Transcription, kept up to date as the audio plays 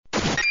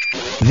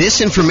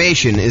This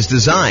information is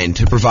designed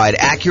to provide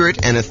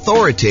accurate and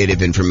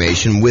authoritative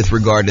information with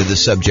regard to the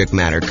subject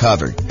matter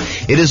covered.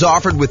 It is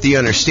offered with the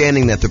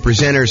understanding that the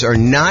presenters are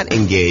not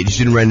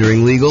engaged in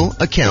rendering legal,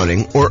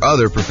 accounting, or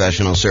other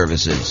professional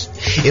services.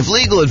 If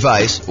legal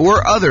advice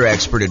or other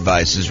expert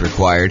advice is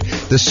required,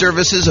 the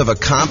services of a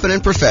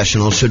competent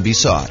professional should be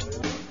sought.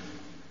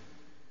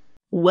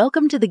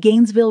 Welcome to the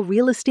Gainesville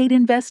Real Estate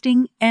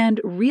Investing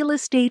and Real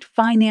Estate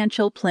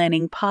Financial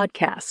Planning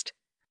Podcast.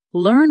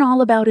 Learn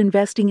all about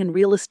investing in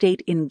real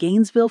estate in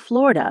Gainesville,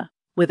 Florida,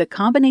 with a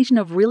combination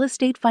of real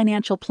estate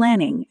financial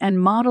planning and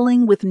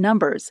modeling with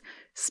numbers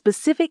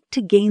specific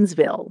to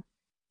Gainesville,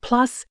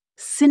 plus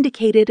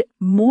syndicated,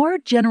 more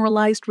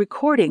generalized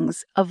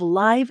recordings of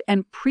live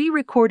and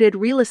pre-recorded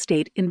real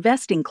estate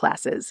investing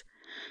classes,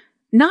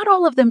 not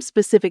all of them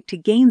specific to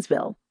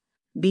Gainesville.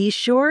 Be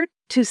sure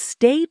to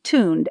stay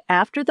tuned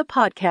after the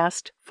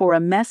podcast for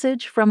a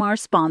message from our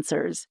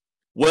sponsors.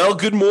 Well,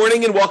 good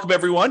morning and welcome,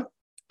 everyone.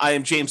 I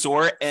am James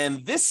Orr,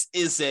 and this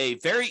is a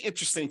very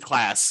interesting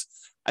class.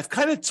 I've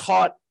kind of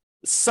taught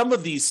some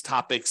of these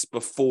topics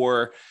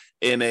before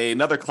in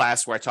another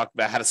class where I talked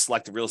about how to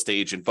select a real estate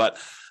agent, but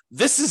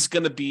this is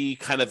going to be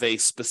kind of a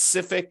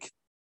specific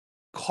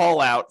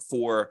call out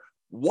for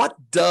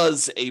what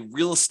does a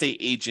real estate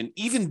agent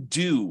even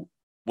do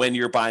when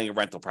you're buying a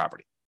rental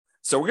property.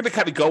 So we're going to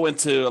kind of go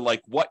into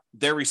like what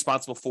they're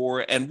responsible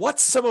for and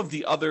what some of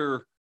the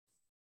other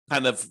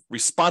kind of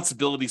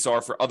responsibilities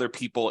are for other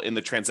people in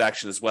the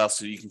transaction as well,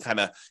 so you can kind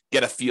of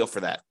get a feel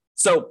for that.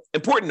 So,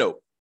 important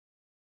note,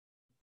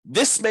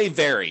 this may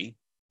vary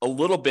a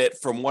little bit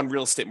from one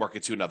real estate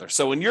market to another.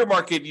 So in your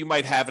market, you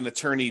might have an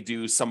attorney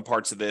do some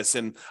parts of this.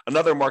 In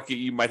another market,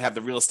 you might have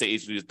the real estate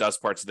agent who does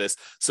parts of this.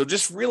 So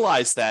just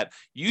realize that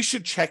you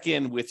should check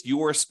in with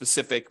your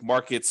specific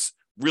market's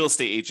real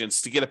estate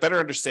agents to get a better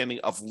understanding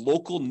of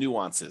local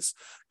nuances,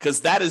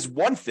 because that is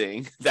one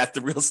thing that the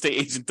real estate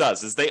agent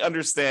does, is they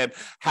understand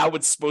how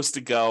it's supposed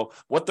to go,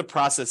 what the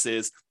process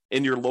is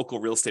in your local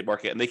real estate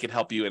market, and they can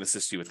help you and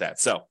assist you with that.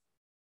 So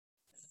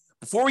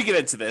before we get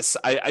into this,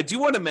 I do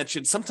want to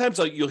mention, sometimes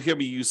you'll hear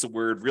me use the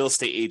word real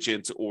estate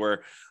agent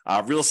or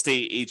real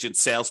estate agent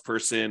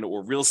salesperson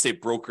or real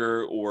estate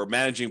broker or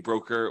managing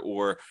broker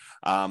or,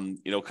 kind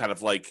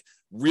of like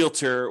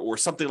realtor or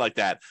something like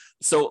that.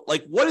 So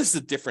like, what is the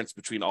difference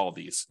between all of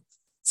these?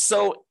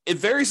 So it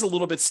varies a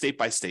little bit state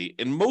by state.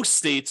 In most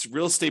states,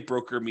 real estate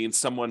broker means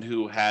someone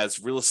who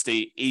has real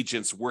estate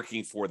agents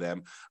working for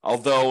them.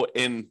 Although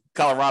in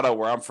Colorado,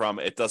 where I'm from,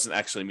 it doesn't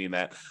actually mean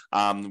that.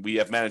 We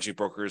have managing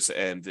brokers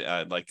and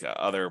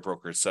other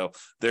brokers. So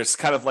there's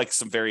kind of like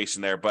some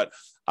variation there. But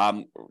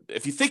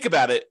if you think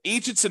about it,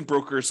 agents and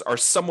brokers are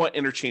somewhat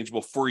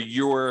interchangeable for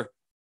your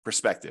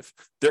perspective.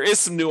 There is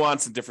some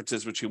nuance and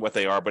differences between what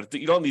they are, but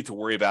you don't need to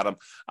worry about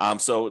them.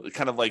 So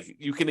kind of like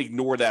you can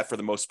ignore that for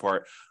the most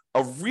part.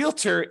 A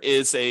realtor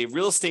is a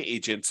real estate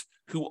agent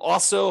who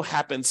also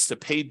happens to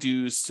pay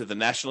dues to the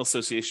National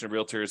Association of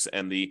Realtors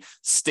and the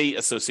State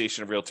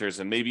Association of Realtors,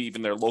 and maybe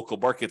even their local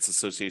markets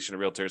association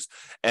of realtors.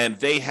 And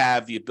they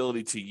have the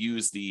ability to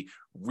use the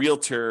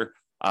realtor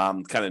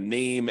kind of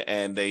name,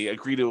 and they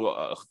agree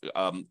to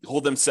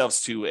hold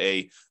themselves to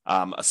a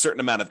certain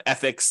amount of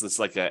ethics. It's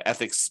like an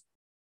ethics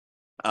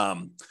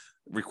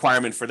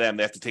requirement for them.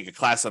 They have to take a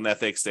class on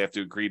ethics. They have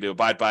to agree to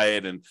abide by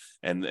it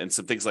and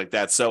some things like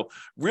that. So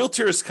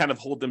realtors kind of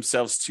hold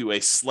themselves to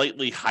a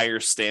slightly higher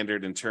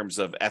standard in terms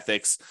of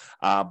ethics,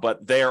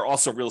 but they are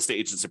also real estate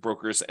agents and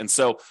brokers. And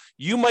so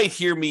you might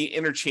hear me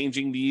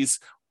interchanging these.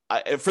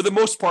 For the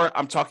most part,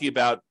 I'm talking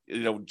about,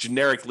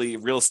 generically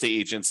real estate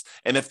agents.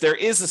 And if there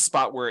is a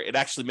spot where it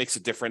actually makes a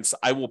difference,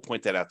 I will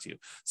point that out to you.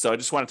 So I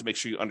just wanted to make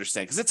sure you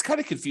understand, because it's kind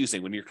of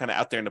confusing when you're kind of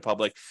out there in the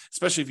public,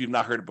 especially if you've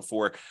not heard it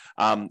before.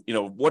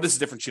 What is the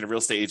difference between a real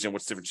estate agent?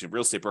 What's the difference between a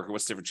real estate broker?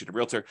 What's the difference between a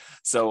realtor?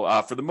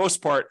 So for the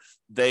most part,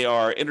 they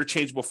are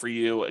interchangeable for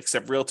you,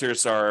 except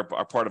realtors are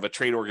part of a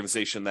trade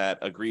organization that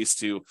agrees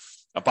to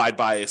abide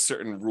by a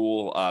certain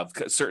rule, a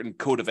certain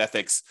code of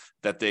ethics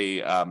that they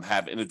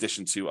have in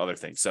addition to other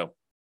things. So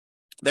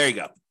there you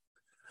go.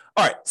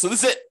 All right, so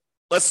this is it.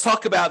 Let's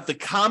talk about the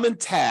common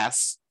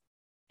tasks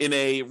in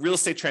a real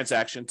estate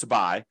transaction to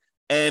buy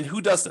and who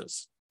does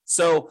those.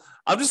 So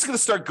I'm just going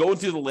to start going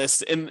through the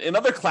list. In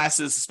other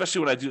classes,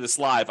 especially when I do this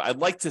live, I'd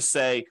like to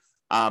say,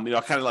 kind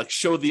of like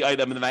show the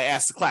item and then I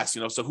ask the class,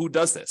 so who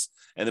does this?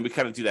 And then we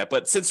kind of do that.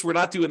 But since we're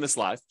not doing this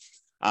live,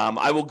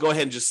 I will go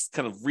ahead and just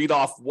kind of read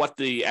off what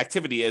the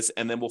activity is,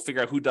 and then we'll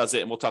figure out who does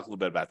it, and we'll talk a little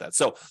bit about that.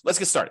 So let's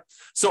get started.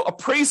 So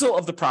appraisal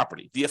of the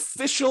property, the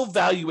official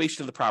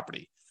valuation of the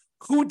property.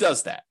 Who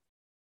does that?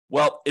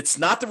 Well, it's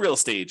not the real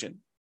estate agent.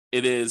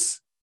 It is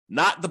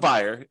not the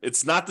buyer.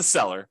 It's not the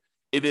seller.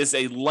 It is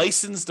a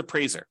licensed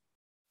appraiser.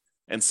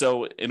 And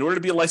so in order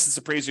to be a licensed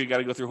appraiser, you got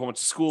to go through a whole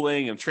bunch of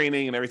schooling and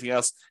training and everything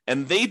else.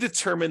 And they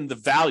determine the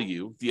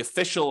value, the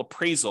official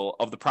appraisal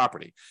of the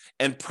property.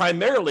 And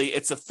primarily,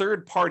 it's a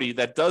third party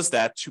that does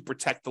that to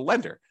protect the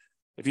lender.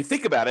 If you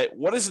think about it,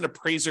 what is an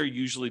appraiser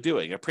usually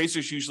doing? An appraiser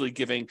is usually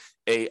giving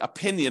an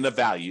opinion of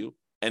value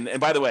And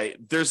by the way,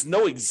 there's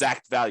no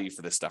exact value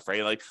for this stuff,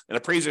 right? Like an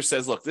appraiser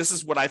says, look, this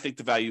is what I think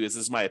the value is.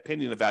 This is my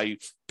opinion of value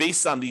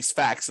based on these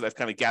facts that I've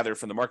kind of gathered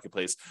from the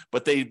marketplace.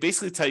 But they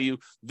basically tell you,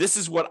 this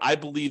is what I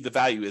believe the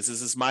value is.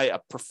 This is my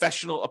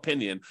professional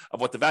opinion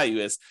of what the value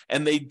is.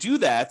 And they do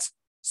that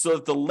so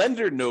that the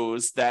lender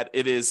knows that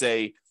it is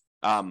a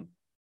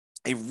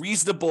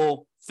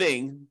reasonable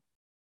thing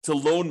to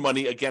loan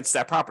money against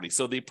that property.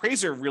 So the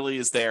appraiser really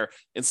is there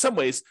in some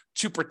ways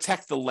to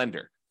protect the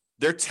lender.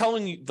 They're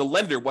telling the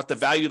lender what the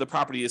value of the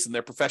property is in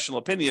their professional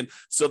opinion,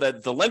 so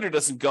that the lender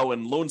doesn't go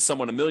and loan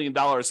someone $1 million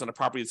on a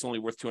property that's only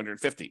worth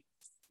 $250,000.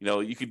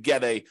 You could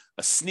get a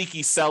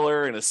sneaky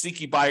seller and a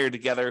sneaky buyer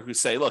together who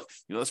say, look,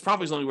 this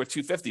property is only worth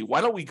 $250,000.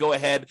 Why don't we go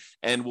ahead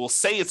and we'll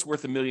say it's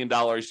worth $1 million.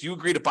 You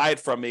agree to buy it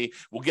from me.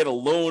 We'll get a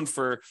loan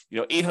for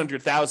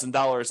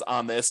 $800,000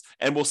 on this,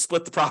 and we'll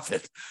split the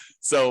profit.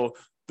 So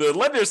the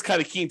lender is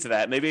kind of keen to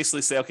that, and they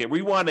basically say, okay,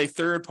 we want a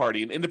third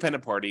party, an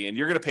independent party, and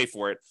you're going to pay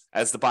for it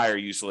as the buyer,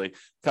 usually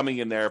coming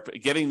in there,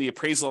 getting the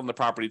appraisal on the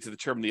property to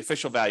determine the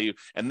official value,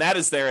 and that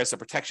is there as a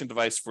protection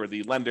device for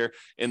the lender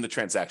in the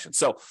transaction.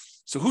 So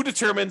who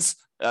determines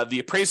the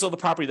appraisal of the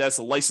property? That's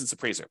a licensed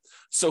appraiser.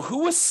 So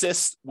who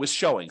assists with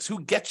showings?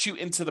 Who gets you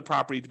into the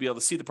property to be able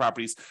to see the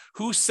properties?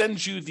 Who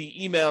sends you the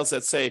emails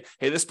that say,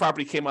 hey, this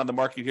property came on the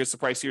market, here's the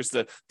price, here's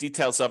the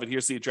details of it,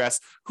 here's the address?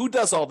 Who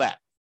does all that?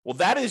 Well,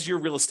 that is your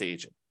real estate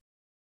agent.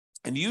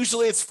 And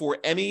usually it's for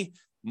any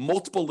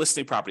multiple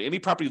listing property, any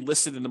property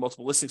listed in the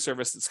multiple listing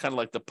service. It's kind of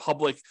like the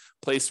public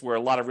place where a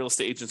lot of real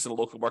estate agents in the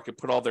local market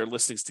put all their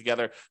listings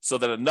together so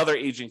that another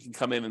agent can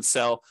come in and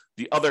sell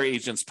the other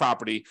agent's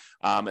property.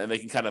 And they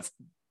can kind of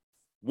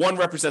one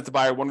represent the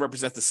buyer, one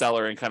represent the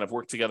seller, and kind of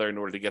work together in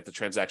order to get the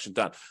transaction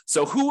done.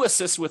 So who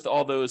assists with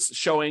all those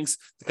showings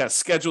to kind of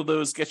schedule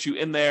those, get you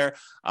in there,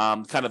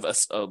 kind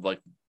of like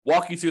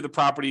walk you through the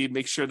property,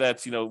 make sure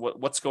that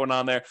what's going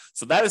on there.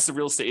 So that is the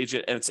real estate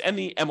agent, and it's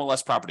any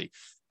MLS property.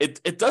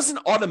 It doesn't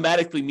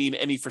automatically mean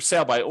any for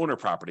sale by owner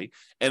property,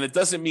 and it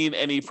doesn't mean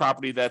any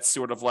property that's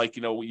sort of like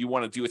you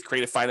want to do with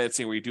creative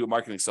financing where you do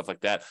marketing, stuff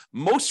like that.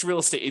 Most real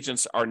estate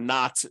agents are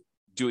not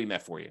doing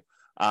that for you.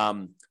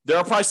 There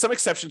are probably some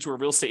exceptions where a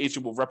real estate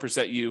agent will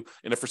represent you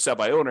in a for sale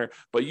by owner,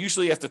 but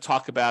usually you have to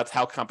talk about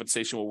how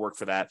compensation will work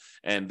for that,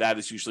 and that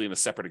is usually in a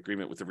separate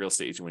agreement with the real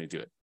estate agent when you do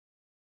it.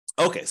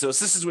 Okay, so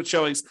this is with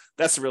showings.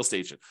 That's the real estate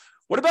agent.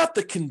 What about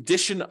the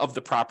condition of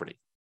the property?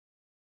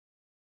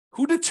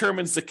 Who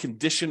determines the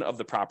condition of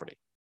the property?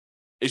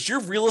 Is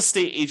your real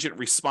estate agent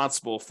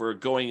responsible for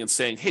going and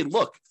saying, hey,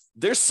 look,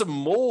 there's some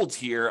mold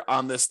here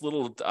on this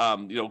little,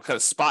 kind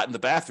of spot in the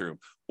bathroom?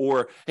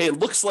 Or, hey, it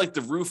looks like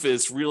the roof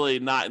is really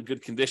not in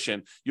good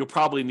condition. You'll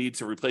probably need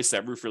to replace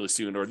that roof really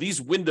soon. Or these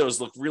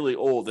windows look really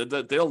old.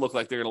 They'll look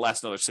like they're going to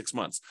last another 6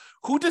 months.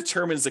 Who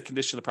determines the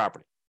condition of the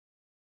property?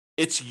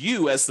 It's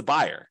you as the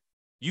buyer.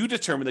 You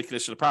determine the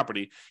condition of the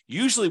property,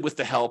 usually with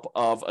the help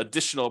of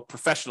additional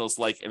professionals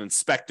like an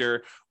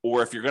inspector,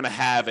 or if you're going to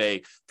have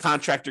a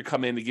contractor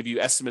come in to give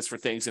you estimates for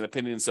things and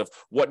opinions of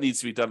what needs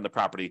to be done in the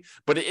property.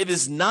 But it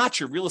is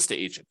not your real estate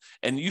agent,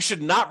 and you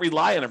should not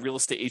rely on a real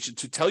estate agent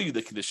to tell you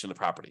the condition of the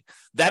property.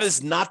 That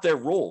is not their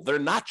role. They're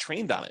not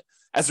trained on it.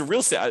 As a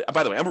real estate,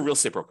 by the way, I'm a real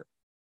estate broker.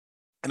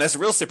 And as a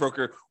real estate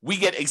broker, we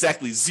get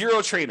exactly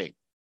zero training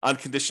on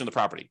condition of the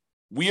property.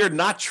 We are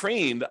not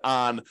trained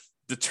on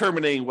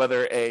determining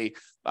whether a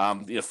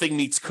thing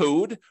meets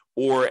code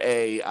or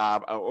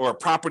a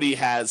property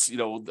has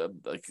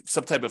like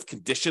some type of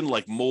condition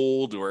like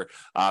mold or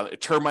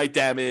termite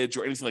damage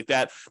or anything like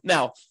that.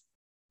 Now,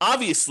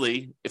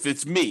 obviously, if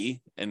it's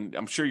me, and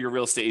I'm sure your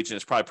real estate agent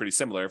is probably pretty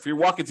similar, if you're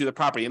walking through the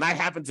property and I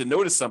happen to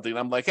notice something, and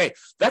I'm like, hey,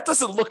 that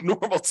doesn't look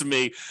normal to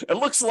me. It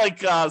looks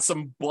like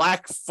some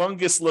black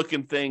fungus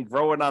looking thing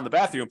growing on the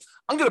bathroom.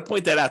 I'm going to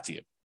point that out to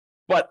you.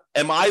 But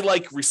am I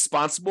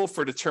responsible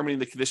for determining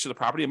the condition of the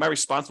property? Am I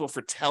responsible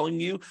for telling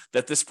you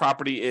that this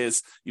property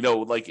is,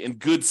 in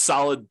good,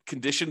 solid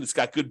condition? It's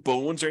got good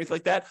bones or anything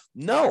like that?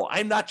 No,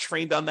 I'm not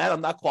trained on that.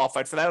 I'm not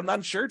qualified for that. I'm not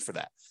insured for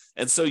that.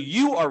 And so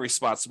you are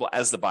responsible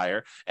as the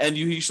buyer, and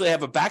you usually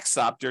have a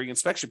backstop during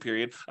inspection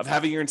period of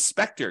having your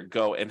inspector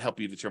go and help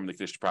you determine the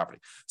condition of the property.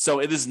 So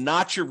it is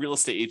not your real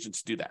estate agent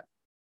to do that.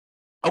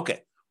 Okay,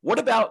 what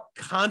about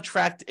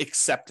contract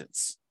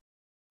acceptance?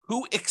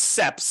 Who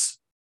accepts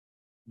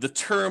the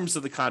terms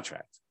of the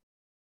contract?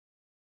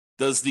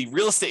 Does the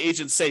real estate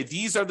agent say,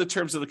 these are the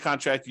terms of the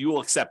contract, you will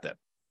accept them?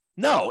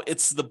 No,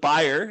 it's the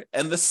buyer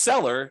and the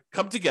seller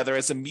come together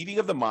as a meeting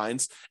of the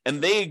minds,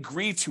 and they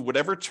agree to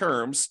whatever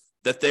terms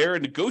that they're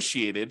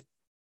negotiated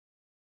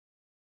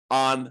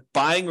on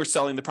buying or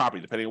selling the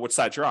property, depending on which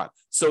side you're on.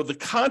 So the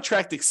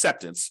contract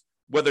acceptance,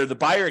 whether the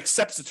buyer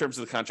accepts the terms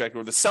of the contract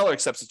or the seller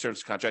accepts the terms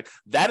of the contract,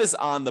 that is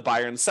on the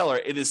buyer and the seller.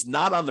 It is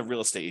not on the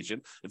real estate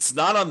agent. It's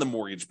not on the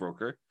mortgage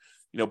broker.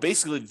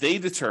 Basically they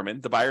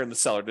determine, the buyer and the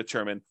seller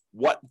determine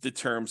what the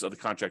terms of the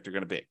contract are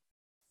going to be.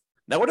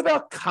 Now, what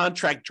about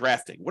contract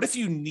drafting? What if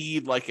you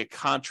need a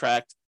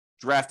contract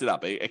drafted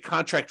up, a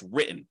contract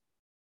written,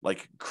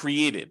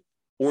 created,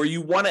 or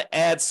you want to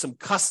add some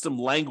custom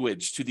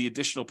language to the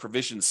additional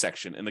provisions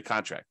section in the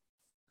contract?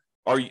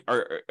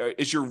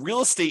 Is your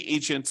real estate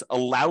agent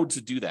allowed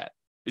to do that?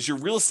 Is your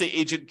real estate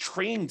agent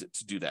trained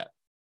to do that?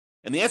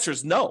 And the answer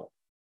is no.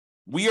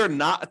 We are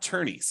not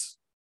attorneys.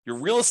 Your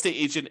real estate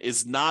agent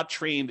is not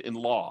trained in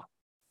law.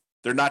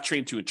 They're not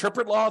trained to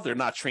interpret law. They're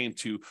not trained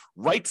to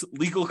write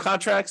legal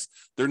contracts.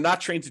 They're not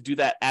trained to do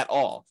that at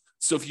all.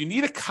 So if you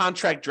need a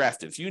contract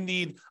drafted, if you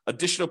need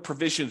additional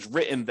provisions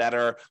written that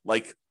are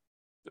like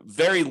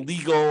very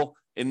legal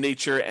in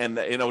nature, and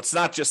it's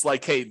not just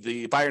like, hey,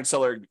 the buyer and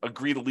seller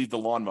agree to leave the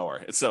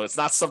lawnmower. So it's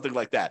not something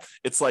like that.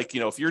 It's like,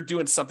 if you're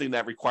doing something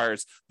that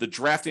requires the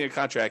drafting of a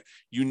contract,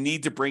 you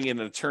need to bring in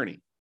an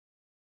attorney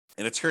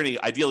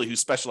ideally who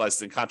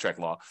specializes in contract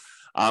law,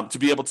 to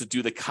be able to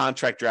do the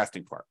contract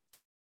drafting part.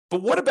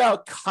 But what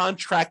about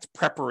contract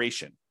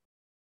preparation?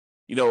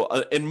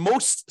 In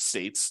most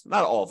states,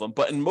 not all of them,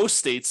 but in most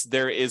states,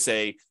 there is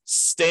a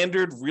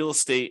standard real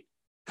estate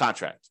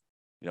contract.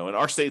 In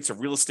our state,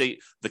 it's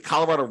the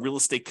Colorado Real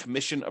Estate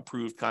Commission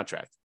approved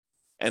contract.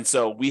 And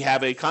so we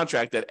have a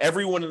contract that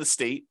everyone in the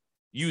state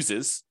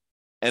uses.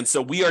 And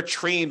so we are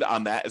trained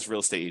on that as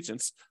real estate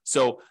agents.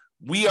 So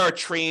we are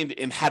trained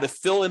in how to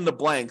fill in the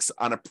blanks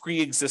on a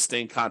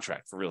pre-existing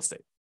contract for real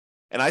estate.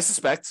 And I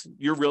suspect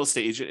your real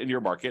estate agent in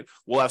your market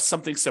will have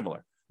something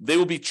similar. They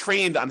will be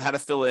trained on how to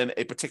fill in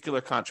a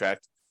particular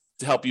contract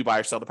to help you buy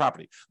or sell the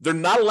property. They're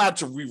not allowed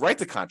to rewrite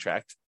the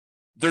contract.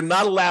 They're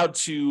not allowed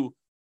to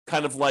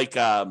kind of like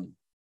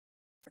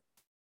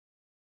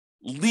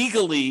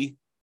legally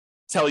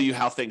tell you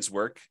how things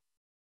work,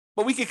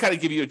 but we can kind of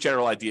give you a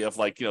general idea of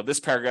like, this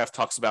paragraph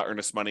talks about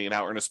earnest money and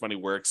how earnest money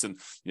works. And,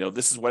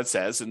 this is what it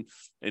says. And,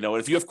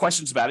 if you have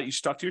questions about it, you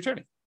should talk to your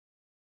attorney.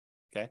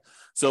 Okay.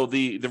 So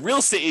the real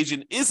estate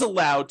agent is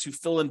allowed to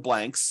fill in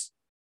blanks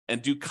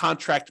and do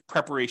contract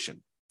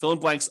preparation, fill in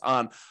blanks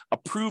on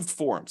approved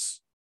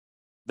forms.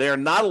 They are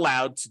not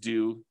allowed to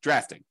do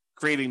drafting,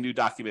 creating new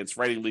documents,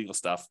 writing legal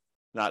stuff.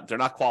 They're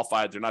not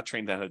qualified. They're not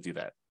trained on how to do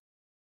that.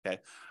 Okay.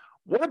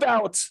 What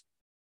about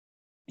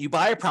you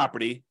buy a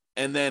property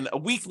and then a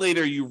week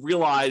later you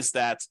realize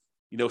that,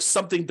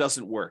 something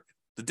doesn't work.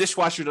 The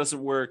dishwasher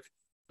doesn't work.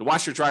 The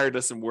washer dryer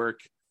doesn't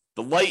work.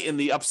 The light in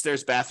the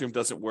upstairs bathroom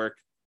doesn't work.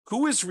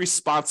 Who is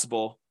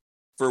responsible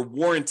for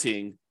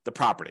warranting the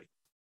property?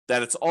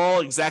 That it's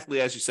all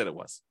exactly as you said it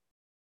was.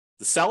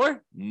 The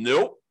seller?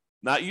 Nope,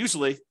 not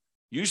usually.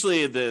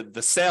 Usually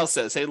the sale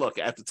says, hey, look,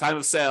 at the time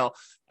of sale,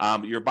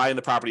 you're buying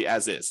the property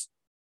as is.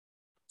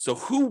 So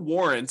who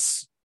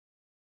warrants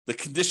the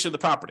condition of the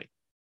property?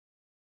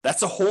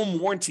 That's a home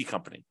warranty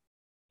company.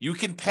 You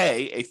can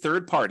pay a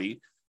third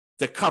party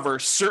to cover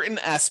certain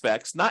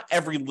aspects, not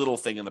every little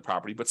thing in the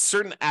property, but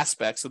certain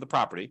aspects of the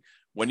property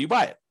when you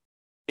buy it.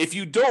 If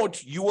you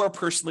don't, you are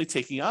personally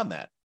taking on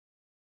that.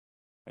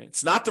 Right?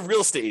 It's not the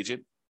real estate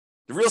agent.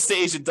 The real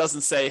estate agent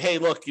doesn't say, hey,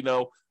 look,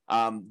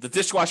 the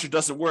dishwasher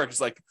doesn't work.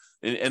 It's like,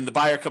 and the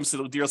buyer comes to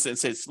the dealer and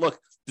says, look,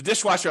 the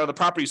dishwasher on the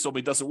property you sold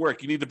me doesn't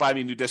work. You need to buy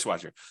me a new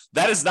dishwasher.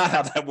 That is not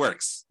how that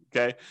works.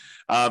 Okay.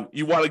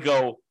 You want to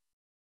go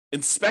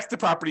inspect the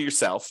property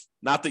yourself.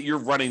 Not that you're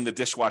running the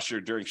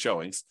dishwasher during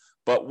showings,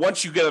 but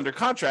once you get under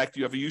contract,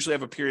 you usually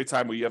have a period of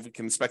time where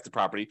can inspect the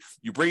property.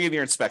 You bring in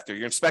your inspector.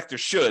 Your inspector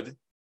should,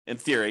 in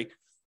theory,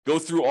 go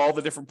through all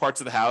the different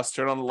parts of the house,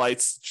 turn on the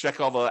lights, check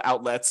all the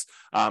outlets,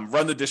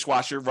 run the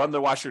dishwasher, run the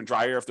washer and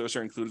dryer if those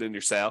are included in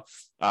your sale,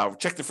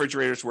 check the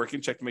refrigerator's working,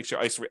 check to make sure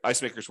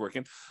ice maker's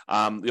working.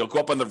 Go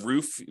up on the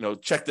roof,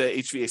 check the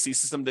HVAC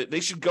system.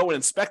 They should go and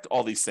inspect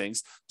all these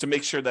things to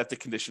make sure that the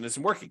condition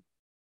isn't working.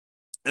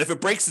 And if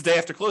it breaks the day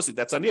after closing,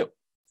 that's on you,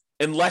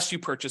 unless you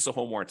purchase a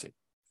home warranty.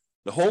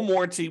 The home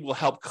warranty will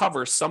help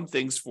cover some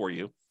things for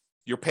you.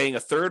 You're paying a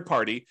third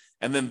party,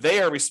 and then they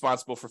are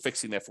responsible for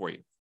fixing that for you.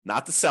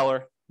 Not the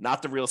seller,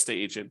 not the real estate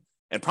agent,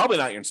 and probably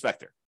not your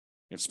inspector.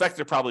 Your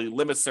inspector probably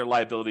limits their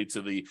liability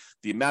to the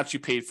amount you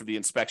paid for the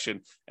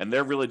inspection, and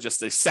they're really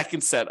just a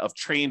second set of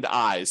trained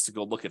eyes to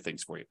go look at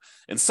things for you.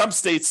 In some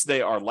states,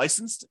 they are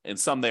licensed, and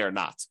some they are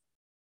not.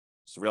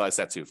 So realize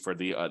that too for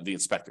the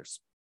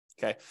inspectors.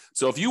 Okay,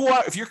 so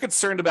if you're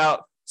concerned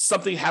about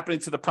something happening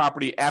to the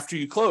property after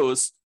you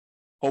close,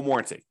 home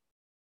warranty.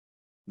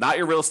 Not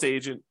your real estate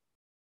agent,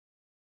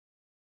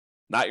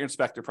 not your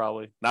inspector,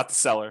 probably not the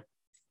seller.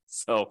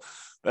 So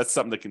that's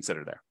something to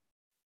consider there.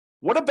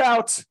 What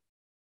about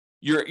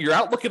you're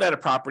out looking at a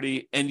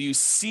property and you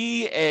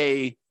see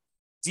a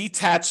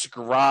detached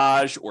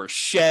garage or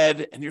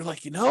shed, and you're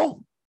like,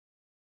 the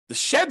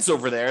shed's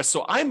over there,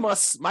 so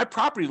my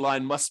property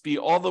line must be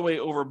all the way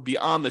over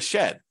beyond the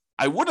shed.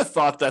 I would have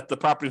thought that the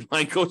property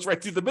line goes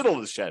right through the middle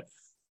of the shed.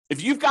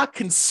 If you've got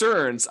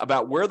concerns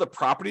about where the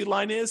property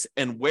line is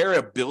and where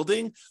a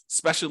building,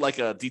 especially like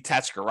a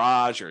detached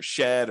garage or a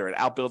shed or an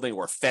outbuilding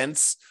or a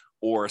fence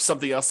or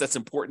something else that's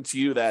important to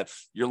you, that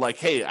you're like,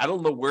 hey, I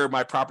don't know where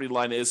my property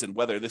line is and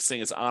whether this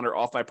thing is on or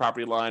off my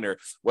property line, or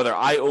whether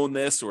I own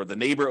this or the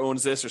neighbor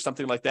owns this or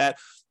something like that,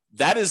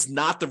 that is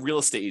not the real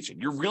estate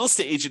agent. Your real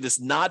estate agent is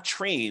not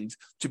trained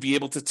to be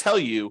able to tell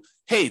you,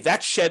 hey,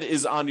 that shed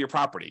is on your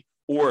property,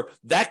 or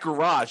that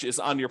garage is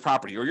on your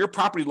property, or your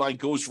property line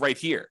goes right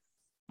here.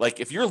 Like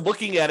if you're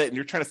looking at it and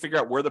you're trying to figure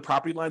out where the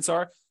property lines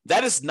are,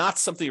 that is not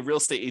something a real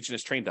estate agent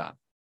is trained on.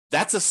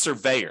 That's a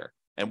surveyor.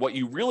 And what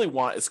you really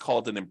want is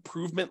called an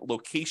improvement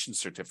location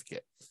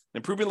certificate. An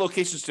improvement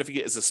location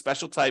certificate is a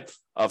special type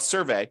of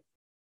survey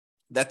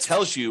that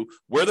tells you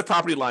where the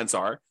property lines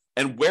are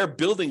and where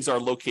buildings are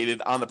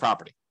located on the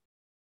property.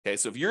 Okay,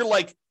 so if you're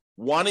like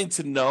wanting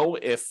to know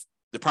if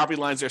the property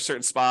lines are a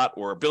certain spot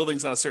or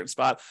buildings on a certain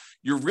spot,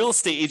 your real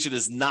estate agent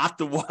is not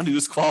the one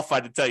who's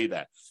qualified to tell you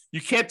that.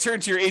 You can't turn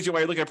to your agent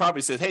while you're looking at property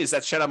and say, hey, is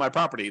that shed on my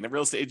property? And the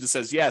real estate agent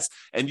says yes,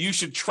 and you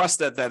should trust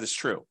that that is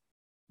true.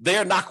 They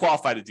are not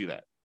qualified to do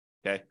that.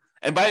 Okay.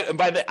 And by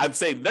that, I'm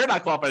saying they're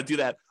not qualified to do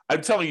that.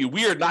 I'm telling you,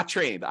 we are not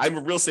trained. I'm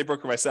a real estate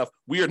broker myself.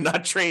 We are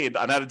not trained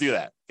on how to do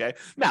that. Okay.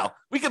 Now,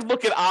 we can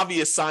look at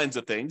obvious signs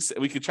of things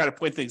and we can try to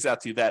point things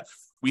out to you that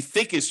we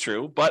think is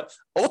true, but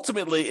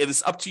ultimately it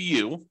is up to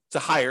you to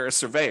hire a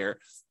surveyor.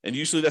 And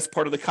usually that's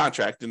part of the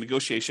contract, the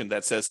negotiation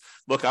that says,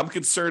 look, I'm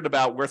concerned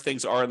about where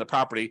things are in the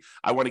property.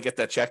 I want to get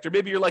that checked. Or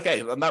maybe you're like, hey,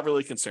 I'm not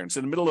really concerned. It's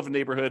in the middle of a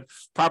neighborhood.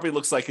 Property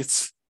looks like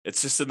it's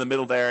just in the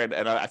middle there.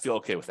 And I feel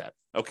okay with that.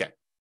 Okay.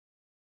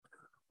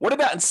 What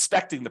about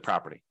inspecting the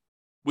property,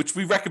 which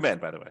we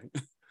recommend, by the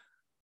way?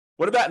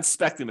 What about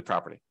inspecting the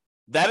property?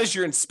 That is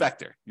your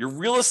inspector. Your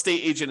real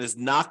estate agent is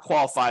not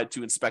qualified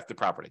to inspect the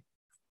property.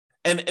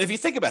 And if you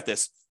think about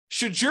this,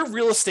 should your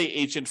real estate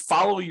agent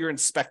follow your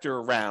inspector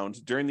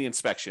around during the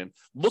inspection,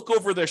 look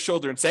over their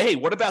shoulder and say, hey,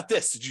 what about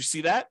this? Did you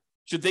see that?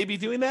 Should they be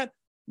doing that?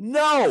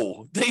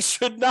 No, they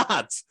should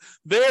not.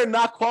 They're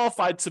not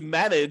qualified to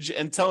manage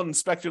and tell an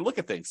inspector to look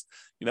at things.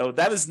 You know,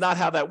 that is not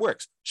how that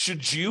works.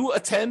 Should you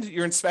attend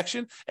your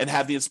inspection and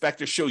have the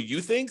inspector show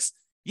you things?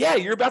 Yeah,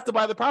 you're about to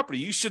buy the property.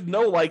 You should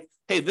know, like,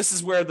 hey, this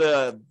is where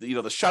the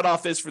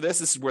shutoff is for this.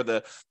 This is where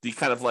the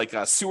kind of like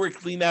sewer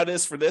clean out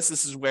is for this.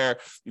 This is where,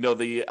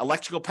 the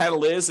electrical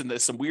panel is, and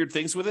there's some weird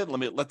things with it.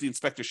 Let the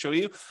inspector show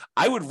you.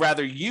 I would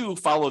rather you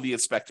follow the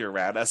inspector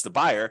around as the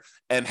buyer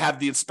and have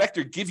the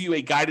inspector give you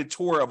a guided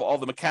tour of all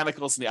the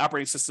mechanicals and the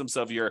operating systems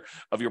of your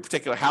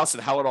particular house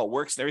and how it all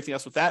works and everything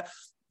else with that.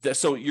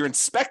 So your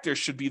inspector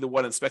should be the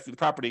one inspecting the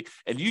property,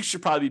 and you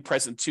should probably be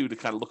present too to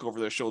kind of look over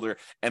their shoulder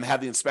and have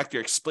the inspector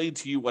explain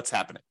to you what's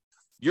happening.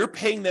 You're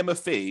paying them a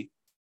fee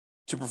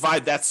to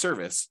provide that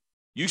service.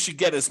 You should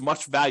get as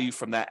much value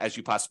from that as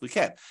you possibly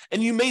can.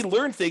 And you may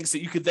learn things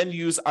that you could then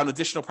use on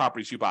additional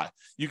properties you buy.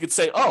 You could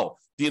say, oh,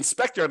 the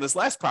inspector on this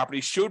last property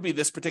showed me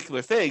this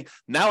particular thing.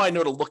 Now I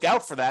know to look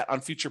out for that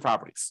on future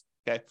properties.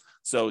 Okay.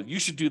 So you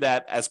should do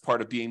that as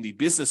part of being the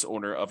business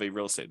owner of a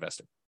real estate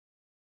investor.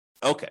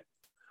 Okay.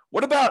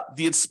 What about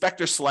the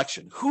inspector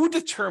selection? Who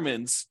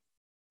determines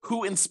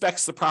who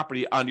inspects the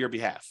property on your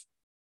behalf?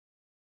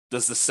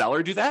 Does the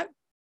seller do that?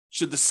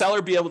 Should the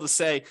seller be able to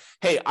say,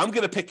 hey, I'm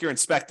going to pick your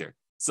inspector,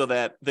 so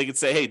that they can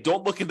say, hey,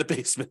 don't look in the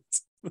basement?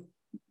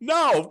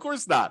 No, of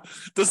course not.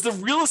 Does the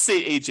real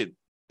estate agent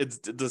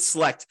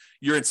select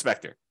your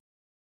inspector?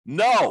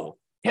 No.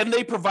 Can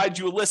they provide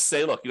you a list?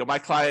 Say, look, my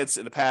clients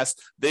in the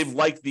past, they've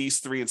liked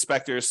these 3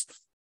 inspectors,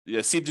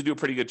 seem to do a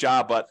pretty good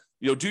job, but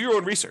do your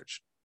own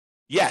research.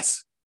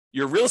 Yes.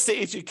 Your real estate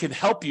agent can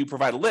help you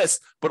provide a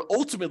list, but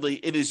ultimately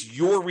it is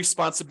your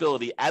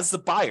responsibility as the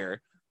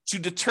buyer to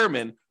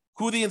determine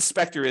who the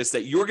inspector is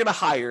that you're going to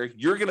hire,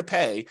 you're going to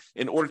pay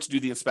in order to do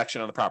the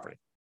inspection on the property.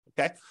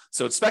 Okay.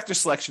 So inspector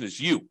selection is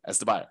you as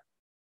the buyer.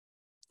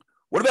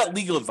 What about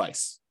legal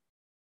advice?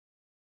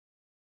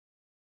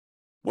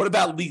 What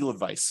about legal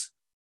advice?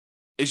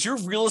 Is your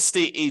real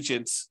estate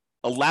agent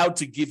allowed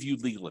to give you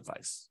legal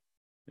advice?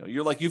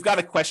 You're like, you've got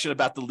a question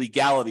about the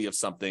legality of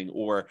something,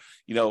 or,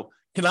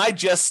 can I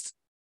just,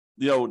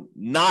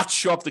 not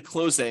show up to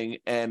closing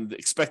and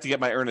expect to get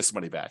my earnest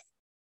money back?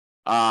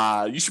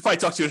 You should probably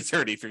talk to an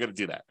attorney if you're going to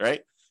do that,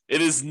 right?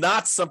 It is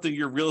not something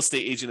your real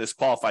estate agent is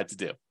qualified to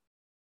do.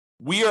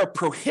 We are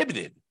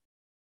prohibited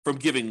from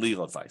giving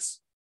legal advice.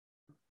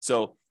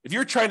 So if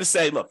you're trying to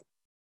say, look,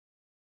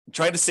 I'm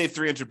trying to save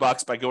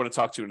 $300 by going to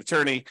talk to an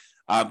attorney,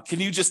 can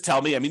you just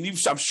tell me? I mean,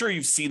 I'm sure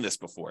you've seen this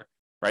before,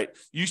 right?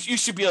 You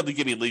should be able to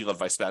give me legal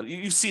advice about it.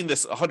 You've seen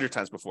this 100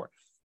 times before.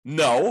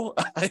 No,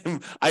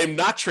 I am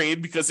not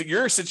trained, because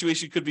your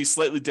situation could be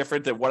slightly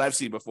different than what I've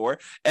seen before.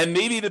 And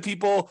maybe the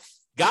people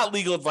got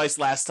legal advice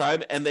last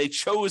time and they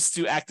chose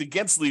to act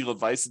against legal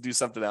advice and do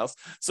something else.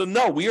 So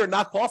no, we are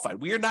not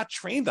qualified. We are not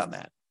trained on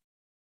that.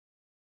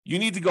 You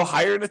need to go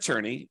hire an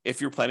attorney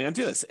if you're planning on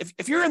doing this.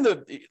 If you're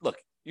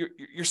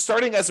you're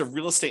starting as a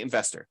real estate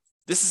investor.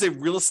 This is a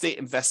real estate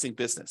investing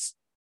business.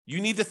 You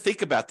need to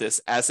think about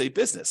this as a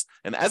business.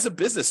 And as a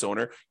business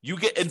owner, you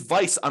get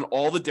advice on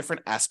all the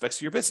different aspects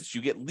of your business.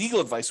 You get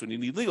legal advice when you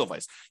need legal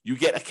advice. You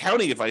get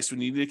accounting advice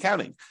when you need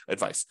accounting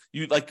advice.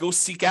 You go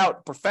seek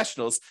out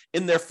professionals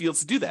in their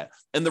fields to do that.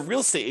 And the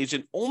real estate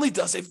agent only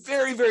does a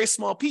very, very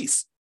small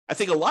piece. I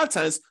think a lot of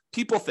times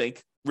people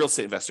think, real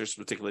estate investors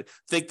particularly,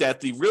 think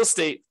that the real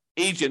estate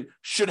agent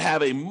should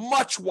have a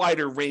much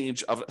wider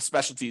range of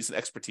specialties and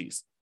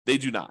expertise. They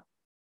do not.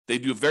 They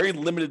do a very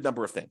limited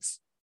number of things.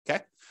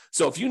 Okay.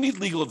 So if you need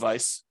legal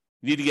advice,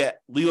 you need to get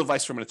legal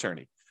advice from an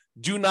attorney.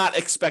 do not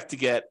expect to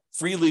get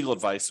free legal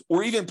advice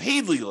or even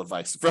paid legal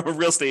advice from a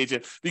real estate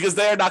agent because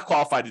they are not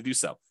qualified to do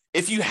so.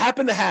 If you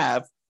happen to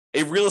have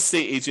a real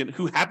estate agent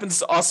who happens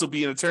to also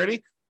be an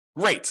attorney,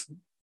 great.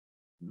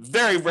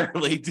 Very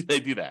rarely do they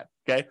do that,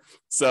 okay?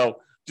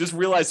 So just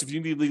realize if you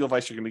need legal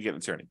advice, you're going to get an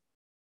attorney.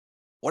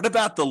 What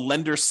about the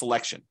lender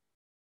selection?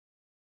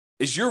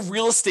 Is your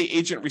real estate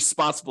agent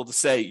responsible to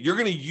say, you're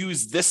going to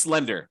use this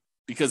lender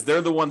because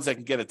they're the ones that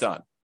can get it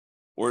done?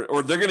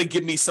 Or they're going to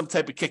give me some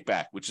type of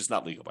kickback, which is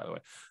not legal, by the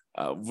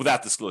way,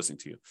 without disclosing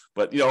to you.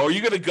 But, are you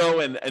going to go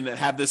and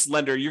have this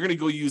lender, you're going to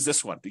go use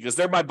this one because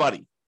they're my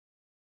buddy?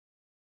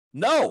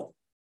 No,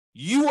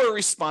 you are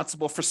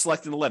responsible for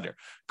selecting the lender.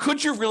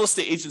 Could your real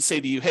estate agent say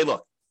to you, hey,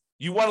 look,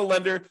 you want a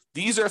lender?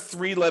 These are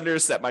 3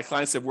 lenders that my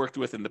clients have worked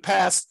with in the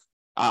past.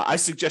 I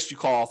suggest you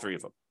call all 3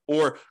 of them.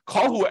 Or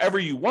call whoever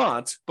you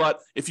want, but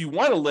if you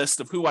want a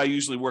list of who I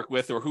usually work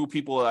with or who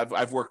people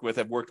I've worked with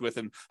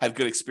and have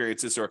good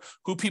experiences, or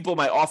who people in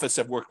my office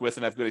have worked with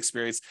and have good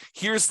experience,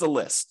 here's the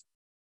list.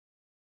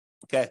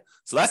 Okay,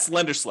 so that's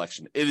lender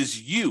selection. It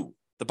is you,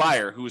 the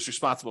buyer, who is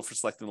responsible for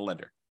selecting the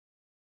lender.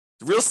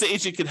 The real estate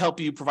agent can help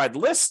you provide the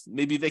list.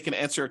 Maybe they can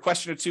answer a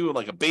question or two,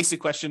 like a basic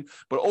question,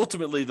 but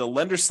ultimately the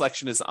lender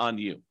selection is on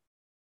you.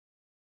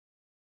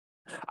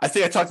 I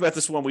think I talked about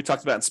this when we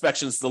talked about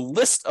inspections, the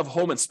list of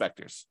home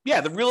inspectors.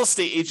 Yeah, the real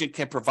estate agent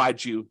can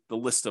provide you the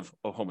list of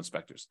home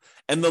inspectors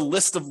and the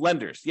list of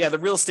lenders. Yeah, the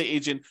real estate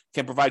agent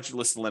can provide you a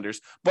list of lenders,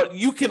 but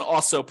you can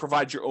also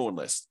provide your own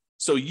list.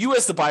 So you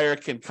as the buyer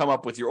can come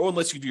up with your own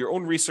list. You do your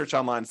own research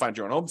online, find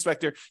your own home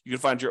inspector. You can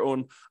find your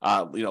own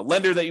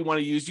lender that you want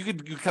to use. You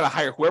kind of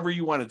hire whoever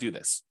you want to do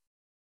this.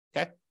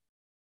 Okay.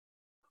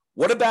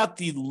 What about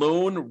the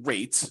loan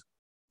rate,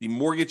 the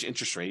mortgage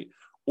interest rate,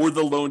 or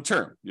the loan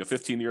term?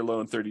 15-year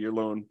loan, 30-year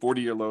loan,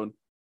 40-year loan.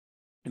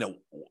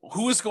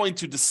 Who is going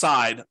to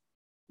decide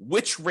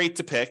which rate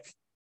to pick,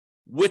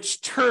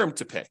 which term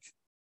to pick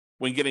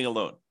when getting a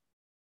loan?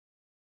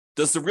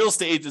 Does the real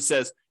estate agent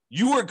says,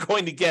 you are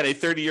going to get a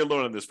 30-year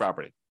loan on this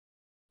property?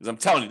 Because I'm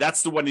telling you,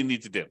 that's the one you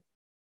need to do.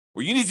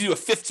 Or you need to do a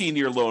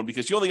 15-year loan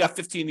because you only got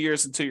 15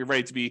 years until you're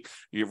ready to be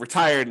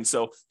retired. And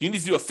so you need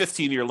to do a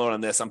 15-year loan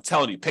on this. I'm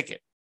telling you, pick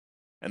it.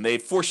 And they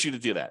force you to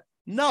do that.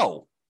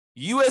 No,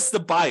 you as the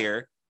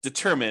buyer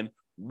determine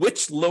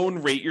which loan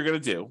rate you're going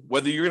to do,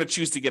 whether you're going to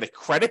choose to get a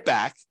credit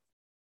back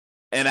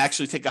and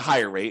actually take a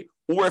higher rate,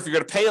 or if you're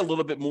going to pay a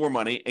little bit more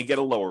money and get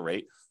a lower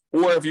rate,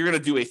 or if you're going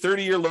to do a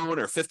 30-year loan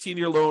or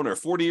 15-year loan or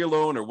 40-year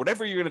loan or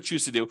whatever you're going to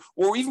choose to do,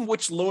 or even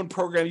which loan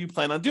program you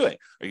plan on doing.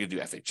 Are you going to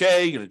do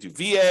FHA? You're going to do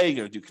VA? You're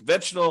going to do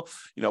conventional?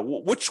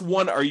 Which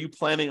one are you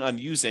planning on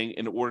using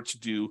in order to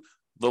do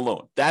the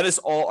loan? That is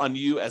all on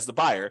you as the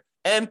buyer,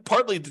 and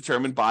partly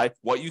determined by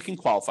what you can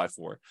qualify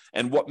for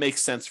and what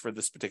makes sense for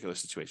this particular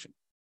situation.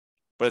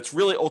 But it's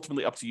really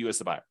ultimately up to you as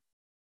the buyer.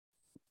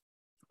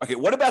 Okay,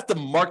 what about the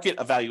market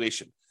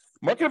evaluation?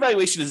 Market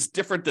evaluation is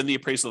different than the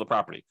appraisal of the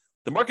property.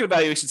 The market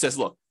evaluation says,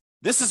 look,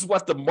 this is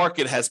what the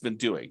market has been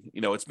doing.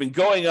 It's been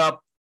going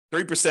up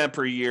 3%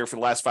 per year for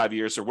the last 5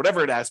 years or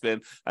whatever it has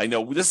been. I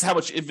know this is how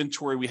much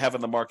inventory we have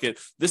in the market.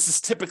 This is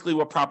typically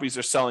what properties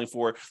are selling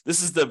for.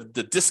 This is the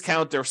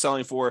discount they're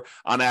selling for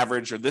on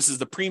average, or this is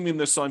the premium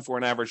they're selling for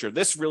on average, or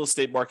this real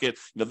estate market,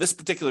 this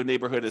particular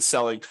neighborhood is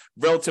selling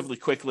relatively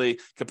quickly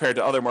compared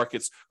to other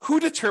markets. Who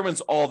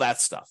determines all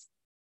that stuff?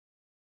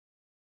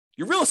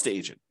 Your real estate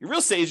agent. Your real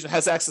estate agent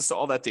has access to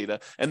all that data,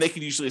 and they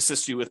can usually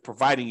assist you with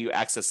providing you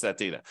access to that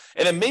data.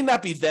 And it may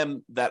not be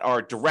them that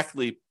are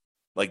directly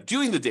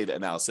doing the data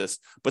analysis,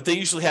 but they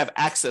usually have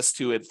access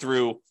to it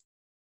through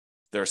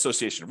their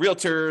association of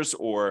realtors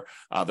or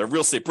their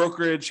real estate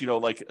brokerage.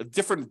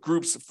 Different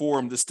groups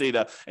form this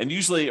data, and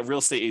usually a real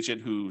estate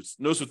agent who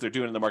knows what they're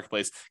doing in the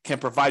marketplace can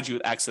provide you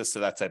with access to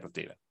that type of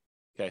data.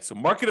 Okay, so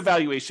market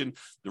evaluation,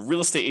 the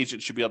real estate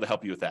agent should be able to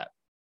help you with that.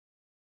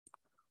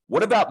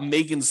 What about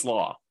Megan's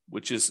Law,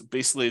 which is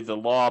basically the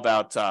law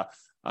about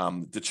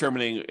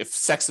determining if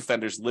sex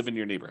offenders live in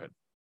your neighborhood?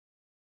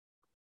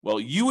 Well,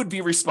 you would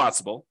be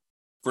responsible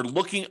for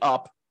looking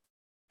up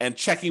and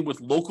checking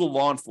with local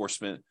law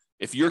enforcement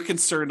if you're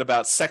concerned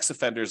about sex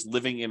offenders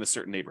living in a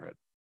certain neighborhood.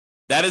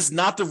 That is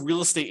not the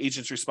real estate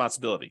agent's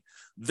responsibility.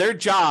 Their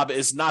job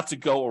is not to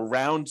go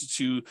around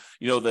to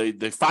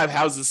the 5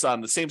 houses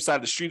on the same side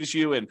of the street as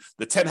you and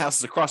the 10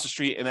 houses across the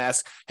street and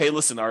ask, hey,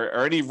 listen,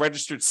 are any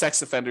registered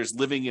sex offenders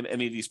living in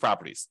any of these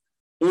properties?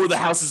 Or the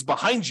houses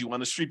behind you, on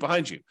the street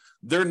behind you.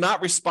 They're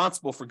not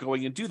responsible for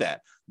going and do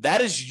that.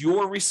 That is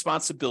your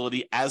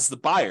responsibility as the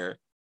buyer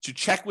to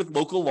check with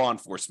local law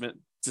enforcement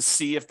to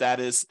see if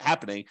that is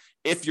happening,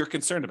 if you're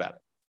concerned about it.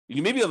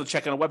 You may be able to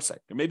check on a website.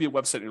 There may be a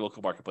website in your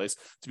local marketplace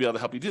to be able to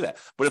help you do that.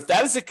 But if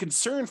that is a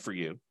concern for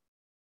you,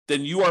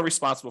 then you are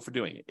responsible for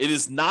doing it. It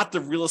is not the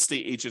real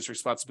estate agent's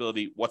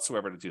responsibility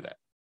whatsoever to do that.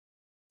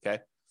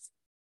 Okay?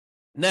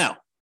 Now,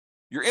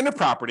 you're in a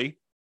property,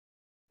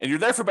 and you're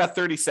there for about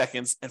 30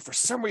 seconds, and for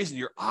some reason,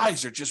 your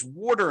eyes are just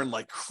watering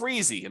like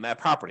crazy in that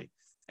property.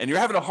 and you're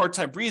having a hard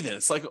time breathing.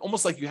 It's like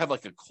almost like you have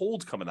like a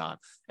cold coming on,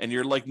 and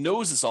your like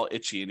nose is all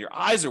itchy and your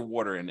eyes are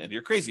watering and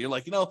you're crazy. You're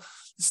like,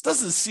 this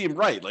doesn't seem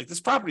right. Like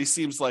this property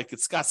seems like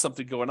it's got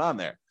something going on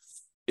there.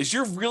 Is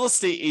your real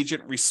estate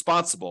agent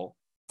responsible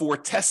for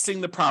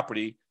testing the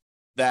property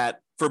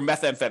for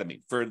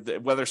methamphetamine,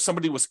 whether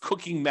somebody was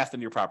cooking meth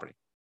in your property,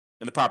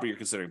 in the property you're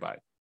considering buying?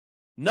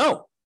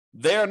 No,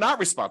 they are not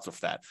responsible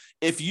for that.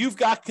 If you've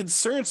got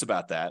concerns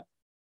about that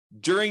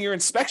during your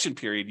inspection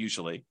period,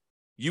 usually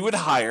you would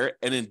hire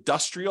an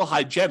industrial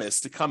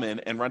hygienist to come in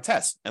and run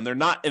tests, and they're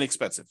not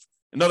inexpensive.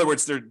 In other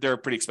words, they're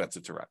pretty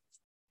expensive to run. I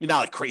mean, not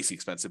like crazy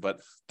expensive, but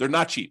they're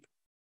not cheap.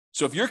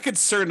 So if you're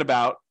concerned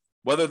about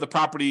whether the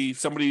property,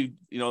 somebody,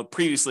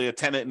 previously a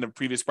tenant in the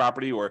previous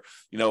property, or,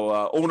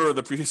 owner of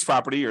the previous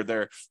property, or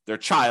their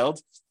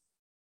child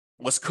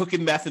was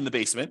cooking meth in the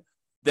basement,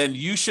 then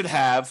you should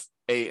have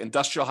a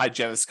industrial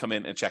hygienist come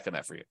in and check on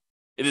that for you.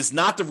 It is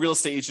not the real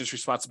estate agent's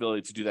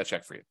responsibility to do that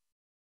check for you.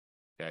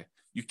 Okay.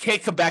 You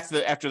can't come back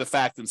after the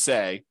fact and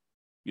say,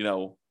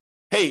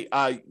 hey,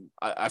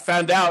 I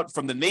found out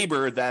from the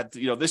neighbor that,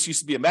 this used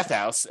to be a meth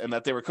house and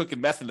that they were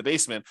cooking meth in the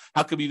basement.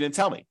 How come you didn't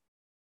tell me?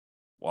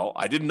 Well,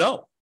 I didn't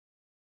know.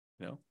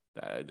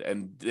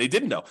 And they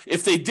didn't know.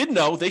 If they did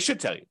know, they should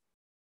tell you,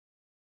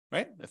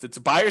 right? If it's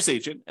a buyer's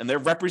agent and they're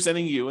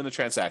representing you in the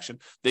transaction,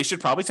 they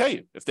should probably tell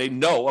you if they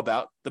know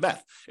about the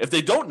meth. If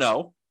they don't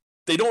know,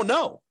 they don't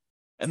know.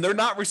 And they're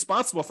not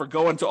responsible for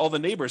going to all the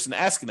neighbors and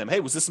asking them,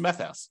 hey, was this a meth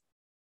house?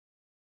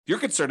 If you're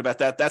concerned about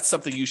that, that's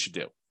something you should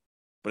do.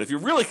 But if you're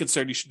really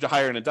concerned, you should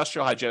hire an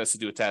industrial hygienist to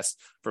do a test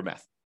for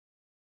meth.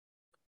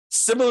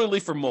 Similarly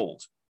for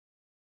mold.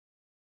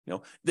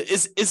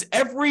 Is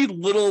every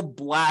little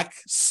black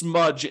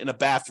smudge in a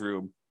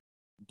bathroom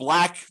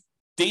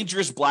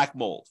dangerous black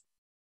mold?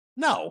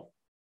 No.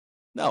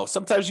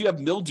 Sometimes you have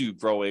mildew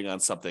growing on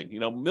something.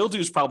 Mildew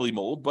is probably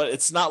mold, but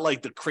it's not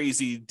like the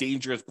crazy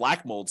dangerous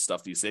black mold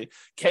stuff you see.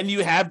 Could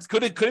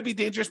it be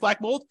dangerous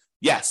black mold?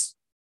 Yes.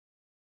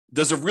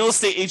 Does a real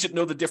estate agent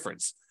know the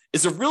difference?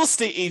 Is a real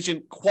estate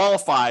agent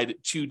qualified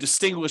to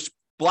distinguish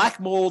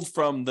black mold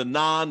from the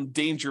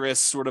non-dangerous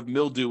sort of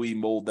mildewy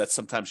mold that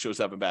sometimes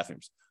shows up in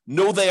bathrooms?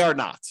 No, they are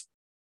not.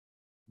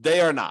 They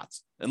are not.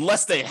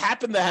 Unless they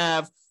happen to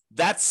have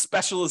that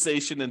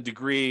specialization and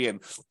degree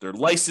and they're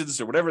licensed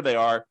or whatever they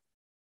are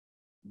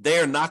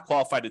not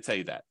qualified to tell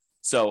you that.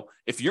 So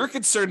if you're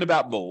concerned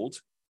about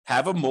mold,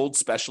 have a mold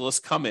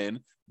specialist come in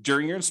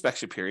during your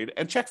inspection period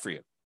and check for you.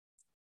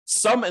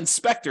 Some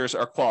inspectors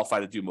are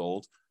qualified to do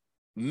mold.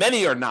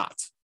 Many are not.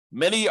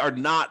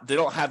 They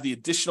don't have the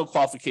additional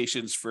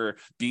qualifications for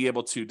being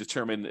able to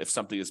determine if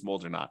something is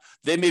mold or not.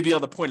 They may be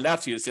able to point it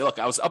out to you and say, look,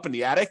 I was up in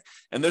the attic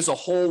and there's a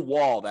whole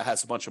wall that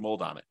has a bunch of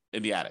mold on it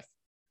in the attic.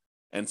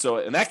 And so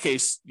in that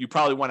case, you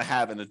probably want to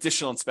have an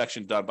additional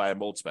inspection done by a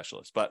mold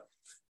specialist, but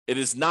it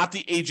is not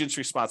the agent's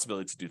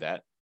responsibility to do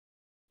that.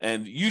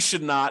 And you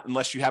should not,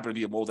 unless you happen to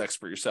be a mold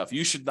expert yourself,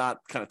 you should not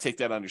kind of take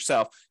that on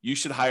yourself. You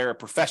should hire a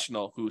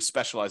professional who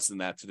specializes in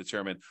that to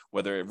determine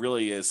whether it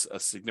really is a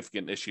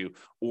significant issue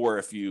or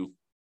if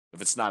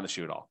it's not an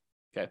issue at all.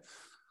 Okay.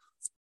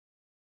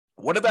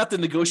 What about the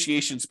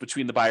negotiations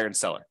between the buyer and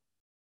seller?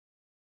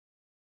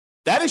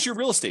 That is your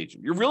real estate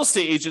agent. Your real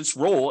estate agent's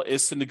role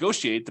is to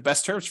negotiate the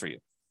best terms for you.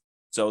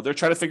 So they're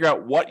trying to figure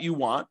out what you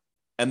want,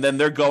 and then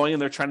they're going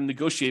and they're trying to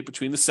negotiate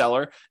between the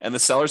seller and the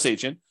seller's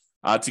agent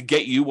to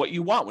get you what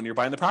you want when you're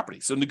buying the property.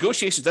 So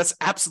negotiations, that's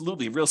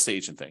absolutely a real estate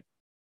agent thing.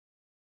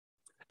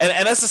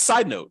 And as a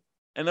side note,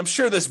 and I'm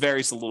sure this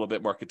varies a little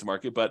bit market to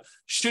market, but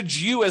should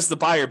you as the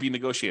buyer be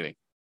negotiating?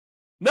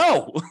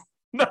 No,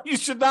 no, you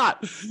should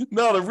not.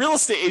 No, the real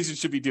estate agent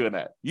should be doing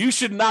that. You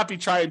should not be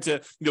trying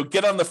to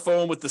get on the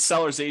phone with the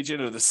seller's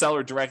agent or the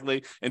seller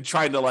directly and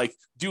trying to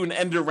do an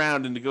end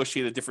around and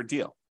negotiate a different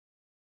deal.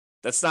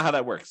 That's not how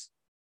that works.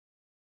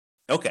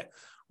 Okay,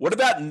 what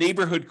about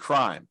neighborhood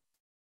crime?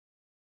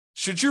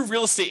 Should your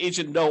real estate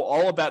agent know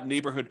all about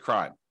neighborhood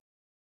crime?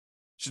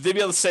 Should they be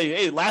able to say,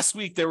 hey, last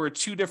week there were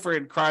 2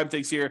 different crime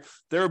things here.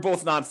 They were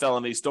both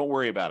non-felonies. Don't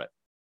worry about it.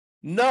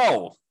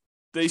 No,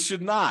 they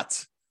should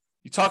not.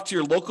 You talk to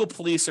your local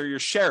police or your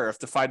sheriff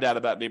to find out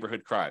about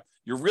neighborhood crime.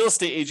 Your real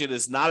estate agent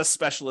is not a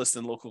specialist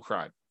in local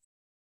crime.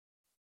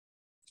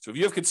 So if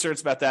you have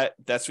concerns about that,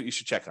 that's what you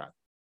should check on.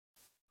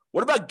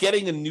 What about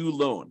getting a new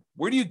loan?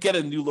 Where do you get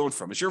a new loan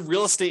from? Is your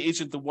real estate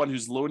agent the one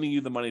who's loaning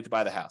you the money to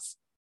buy the house?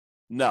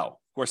 No,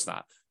 of course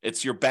not.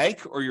 It's your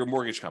bank or your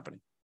mortgage company.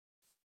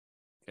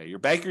 Okay, your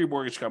bank or your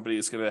mortgage company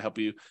is going to help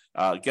you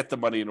get the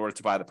money in order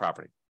to buy the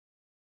property.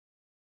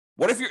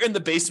 What if you're in the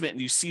basement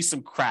and you see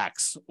some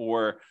cracks,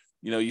 or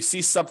you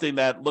see something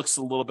that looks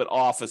a little bit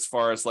off as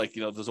far as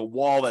there's a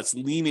wall that's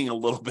leaning a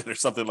little bit or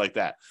something like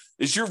that?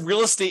 Is your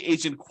real estate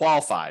agent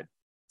qualified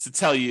to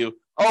tell you,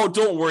 oh,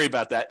 don't worry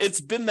about that, it's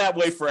been that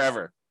way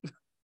forever?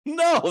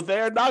 No,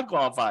 they are not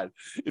qualified.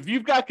 If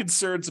you've got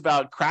concerns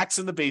about cracks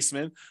in the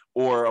basement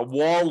or a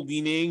wall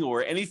leaning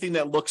or anything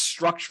that looks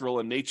structural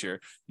in nature,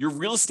 your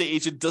real estate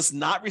agent does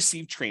not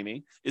receive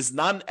training, is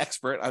not an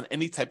expert on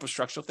any type of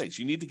structural things.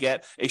 You need to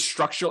get a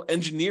structural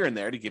engineer in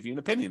there to give you an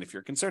opinion if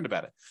you're concerned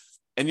about it.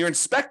 And your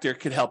inspector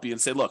could help you and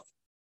say, look,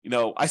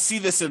 I see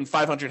this in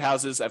 500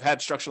 houses. I've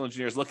had structural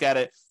engineers look at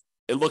it.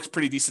 It looks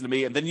pretty decent to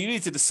me. And then you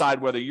need to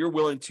decide whether you're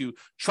willing to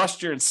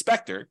trust your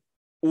inspector,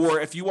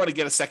 or if you want to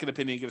get a second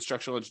opinion, get a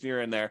structural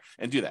engineer in there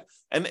and do that.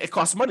 And it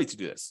costs money to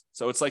do this.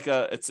 So it's like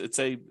it's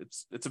a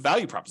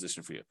value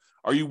proposition for you.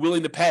 Are you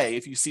willing to pay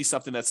if you see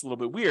something that's a little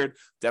bit weird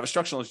to have a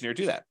structural engineer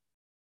do that?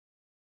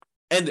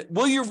 And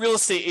will your real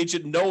estate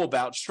agent know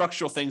about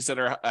structural things that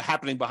are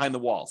happening behind the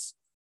walls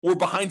or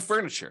behind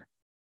furniture?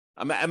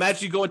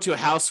 Imagine you go into a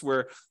house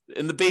where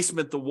in the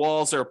basement, the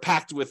walls are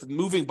packed with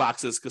moving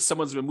boxes because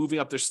someone's been moving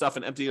up their stuff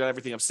and emptying out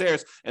everything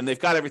upstairs, and they've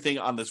got everything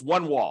on this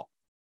one wall.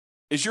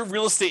 Is your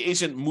real estate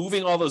agent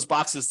moving all those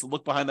boxes to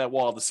look behind that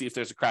wall to see if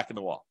there's a crack in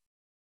the wall?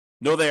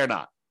 No, they are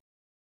not.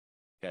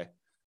 Okay.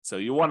 So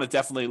you want to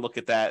definitely look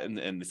at that.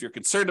 And if you're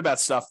concerned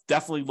about stuff,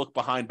 definitely look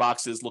behind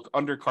boxes, look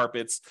under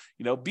carpets,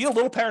 be a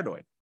little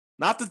paranoid.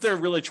 Not that they're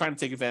really trying to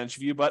take advantage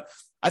of you, but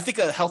I think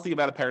a healthy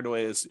amount of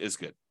paranoia is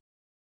good.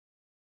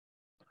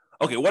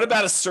 Okay, what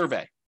about a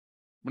survey?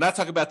 We're not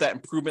talking about that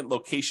improvement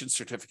location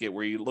certificate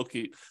where you look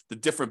at the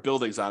different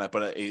buildings on it,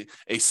 but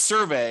a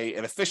survey,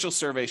 an official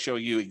survey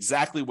showing you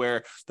exactly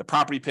where the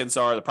property pins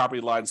are, the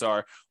property lines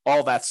are,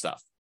 all that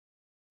stuff.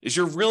 Is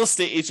your real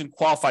estate agent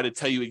qualified to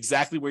tell you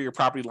exactly where your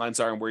property lines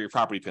are and where your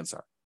property pins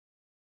are?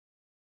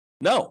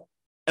 No.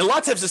 And a lot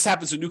of times this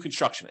happens with new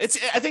construction. I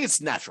think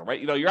it's natural, right?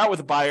 You're out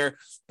with a buyer.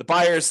 The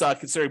buyer's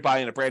considering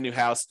buying a brand new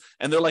house,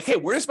 and they're like, hey,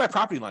 where does my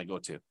property line go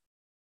to?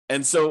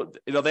 And so,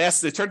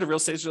 they turn to real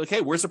estate agent, like, hey,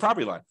 where's the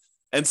property line?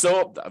 And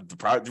so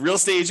the real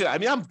estate agent,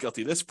 I'm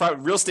guilty of this.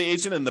 Real estate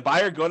agent and the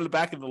buyer go to the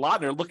back of the lot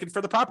and they're looking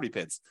for the property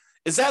pins.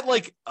 Is that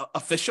like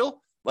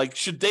official? Like,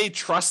 should they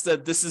trust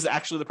that this is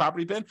actually the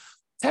property pin?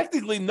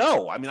 Technically,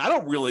 no. I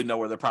don't really know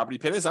where the property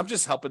pin is. I'm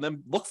just helping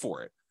them look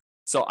for it.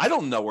 So I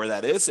don't know where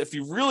that is. If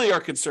you really are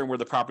concerned where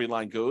the property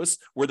line goes,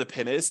 where the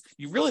pin is,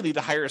 you really need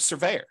to hire a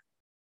surveyor.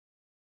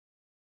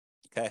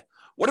 Okay.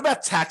 What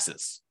about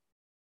taxes?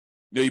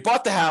 You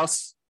bought the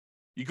house.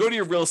 You go to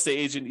your real estate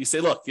agent, you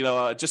say, look,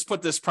 just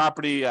put this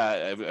property,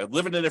 I'm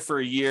living in it for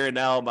a year, and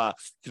now I'm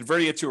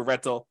converting it to a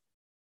rental.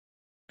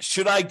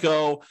 Should I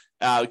go?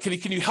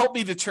 Can you help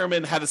me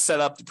determine how to set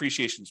up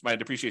my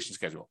depreciation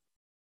schedule?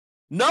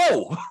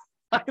 No,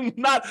 I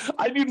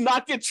do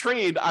not get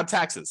trained on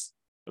taxes.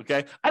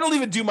 Okay. I don't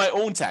even do my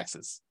own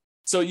taxes.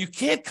 So you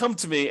can't come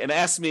to me and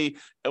ask me,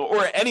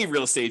 or any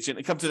real estate agent,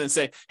 and come to them and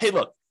say, hey,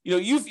 look,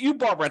 you've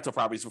bought rental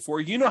properties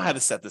before. You know how to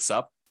set this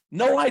up.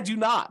 No, I do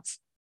not.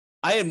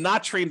 I am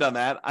not trained on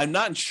that. I'm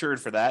not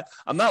insured for that.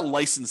 I'm not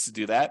licensed to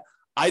do that.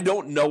 I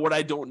don't know what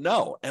I don't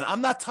know. And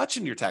I'm not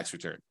touching your tax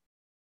return.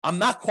 I'm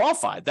not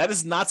qualified. That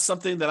is not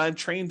something that I'm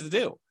trained to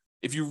do.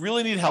 If you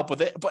really need help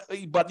with it,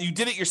 but you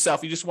did it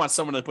yourself, you just want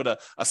someone to put a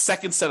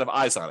second set of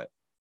eyes on it.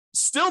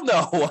 Still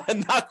no,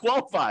 I'm not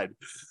qualified.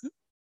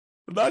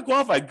 I'm not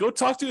qualified. Go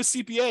talk to a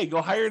CPA.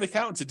 Go hire an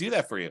accountant to do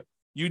that for you.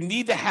 You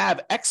need to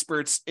have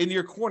experts in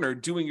your corner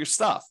doing your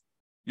stuff.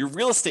 Your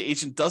real estate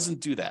agent doesn't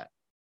do that.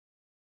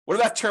 What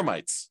about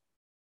termites?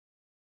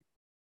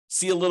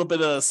 See a little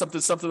bit of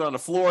something on the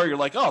floor. You're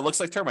like, oh, it looks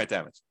like termite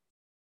damage.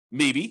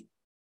 Maybe.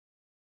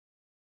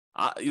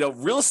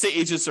 Real estate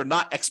agents are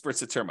not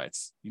experts at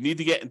termites. You need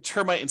to get a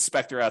termite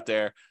inspector out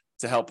there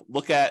to help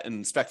look at and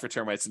inspect for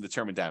termites and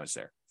determine damage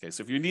there. Okay,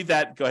 so if you need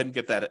that, go ahead and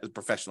get that as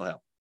professional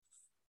help.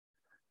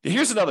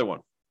 Here's another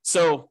one.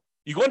 So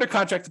you go under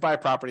contract to buy a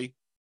property.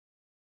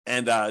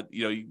 And,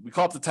 we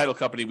call up the title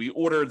company. We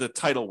order the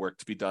title work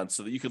to be done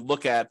so that you can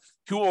look at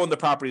who owned the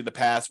property in the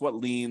past, what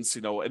liens,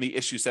 any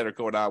issues that are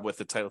going on with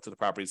the title to the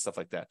property and stuff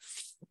like that.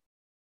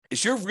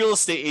 Is your real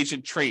estate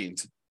agent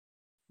trained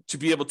to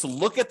be able to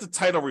look at the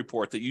title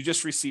report that you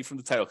just received from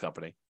the title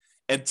company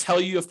and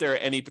tell you if there are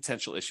any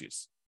potential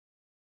issues?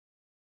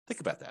 Think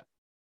about that.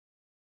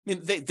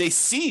 They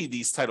see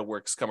these title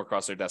works come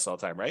across their desk all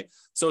the time, right?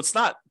 So it's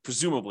not,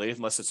 presumably,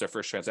 unless it's their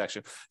first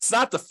transaction, it's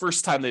not the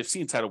first time they've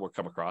seen title work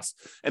come across.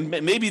 And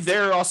maybe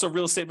they're also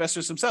real estate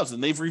investors themselves,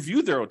 and they've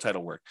reviewed their own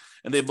title work,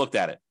 and they've looked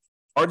at it.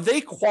 Are they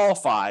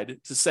qualified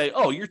to say,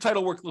 oh, your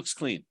title work looks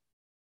clean?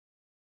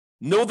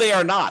 No, they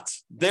are not.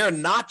 They're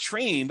not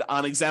trained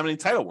on examining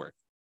title work.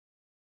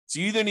 So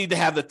you either need to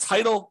have the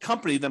title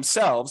company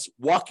themselves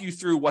walk you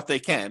through what they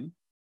can,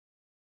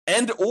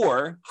 and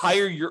or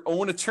hire your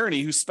own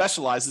attorney who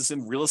specializes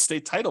in real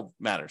estate title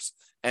matters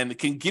and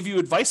can give you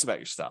advice about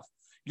your stuff.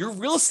 Your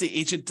real estate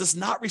agent does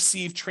not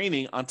receive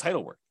training on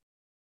title work.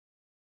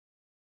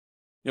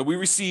 We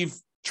receive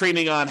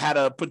training on how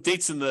to put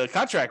dates in the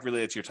contract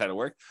related to your title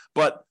work,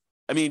 but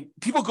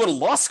people go to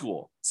law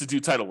school to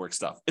do title work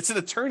stuff. It's an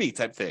attorney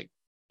type thing.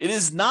 It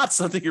is not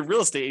something your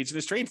real estate agent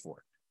is trained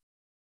for.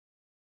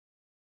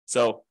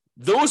 So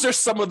those are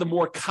some of the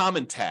more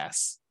common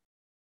tasks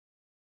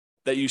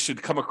that you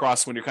should come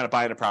across when you're kind of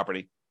buying a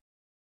property.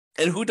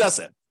 And who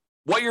doesn't?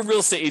 What your real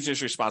estate agent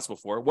is responsible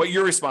for, what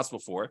you're responsible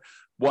for,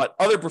 what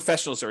other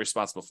professionals are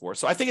responsible for.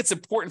 So I think it's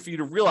important for you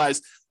to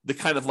realize the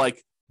kind of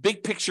like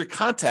big picture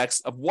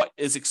context of what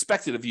is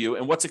expected of you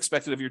and what's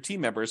expected of your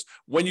team members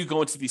when you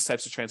go into these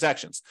types of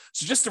transactions.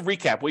 So just to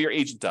recap what your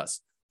agent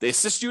does. They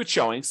assist you with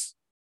showings.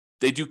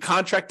 They do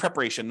contract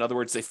preparation. In other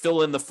words, they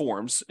fill in the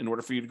forms in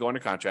order for you to go under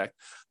contract.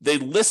 They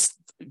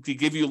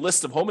give you a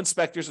list of home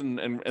inspectors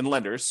and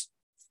lenders.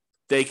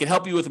 They can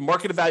help you with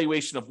market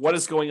evaluation of what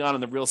is going on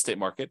in the real estate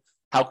market,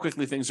 how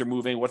quickly things are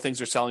moving, what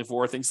things are selling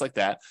for, things like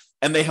that.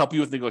 And they help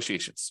you with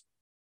negotiations.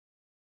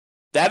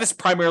 That is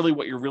primarily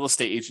what your real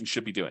estate agent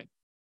should be doing,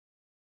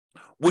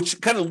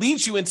 which kind of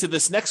leads you into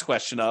this next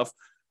question of,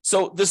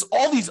 so there's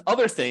all these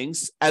other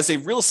things as a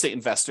real estate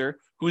investor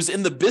who's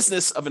in the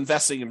business of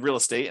investing in real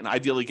estate and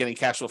ideally getting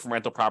cash flow from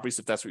rental properties,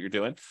 if that's what you're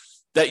doing,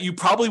 that you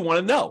probably want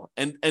to know.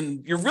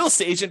 And your real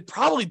estate agent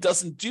probably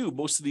doesn't do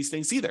most of these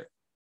things either.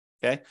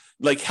 Okay.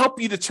 Like help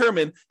you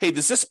determine, hey,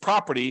 does this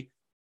property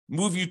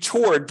move you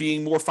toward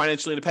being more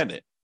financially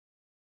independent?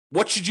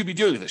 What should you be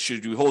doing with this?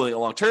 Should you be holding it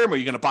long term? Or are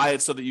you going to buy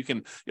it so that you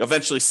can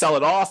eventually sell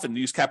it off and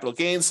use capital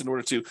gains in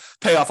order to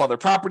pay off other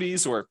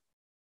properties, or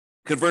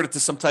convert it to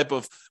some type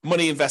of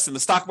money invest in the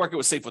stock market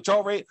with safe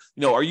withdrawal rate?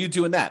 Are you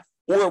doing that?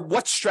 Or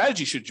what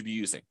strategy should you be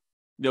using?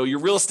 Your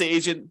real estate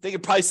agent, they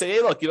could probably say,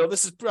 hey, look,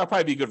 this is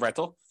probably be a good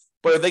rental.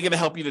 But are they going to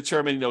help you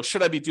determine,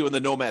 should I be doing the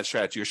nomad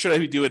strategy, or should I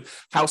be doing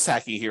house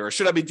hacking here, or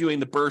should I be doing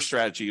the BRRRR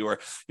strategy, or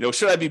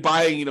should I be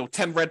buying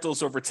 10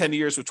 rentals over 10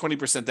 years with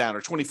 20% down,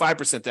 or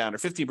 25% down, or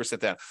 15%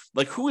 down?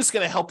 Like, who is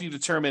going to help you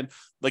determine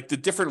like the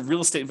different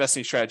real estate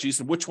investing strategies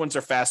and which ones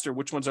are faster,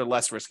 which ones are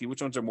less risky,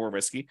 which ones are more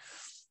risky?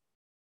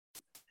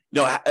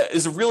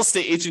 Is a real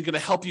estate agent going to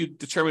help you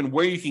determine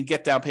where you can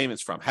get down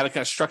payments from, how to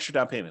kind of structure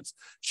down payments?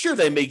 Sure,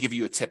 they may give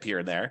you a tip here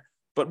and there,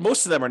 but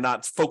most of them are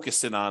not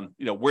focused in on,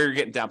 where you're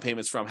getting down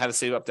payments from, how to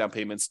save up down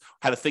payments,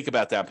 how to think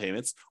about down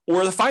payments,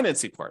 or the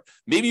financing part.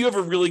 Maybe you have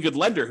a really good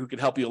lender who can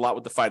help you a lot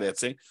with the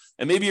financing,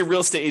 and maybe a real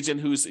estate agent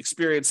who's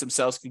experienced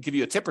themselves can give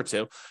you a tip or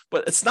two,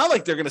 but it's not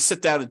like they're going to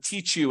sit down and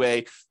teach you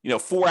a,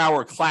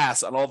 4-hour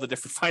class on all the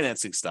different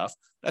financing stuff.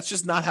 That's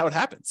just not how it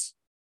happens.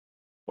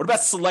 What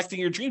about selecting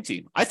your dream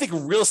team? I think a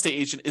real estate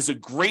agent is a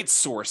great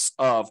source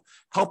of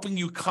helping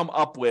you come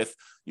up with,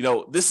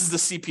 this is the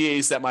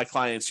CPAs that my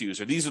clients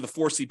use, or these are the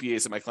 4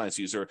 CPAs that my clients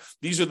use, or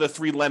these are the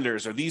 3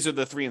 lenders, or these are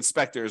the 3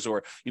 inspectors,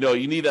 or,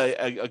 you need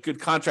a good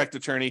contract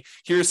attorney.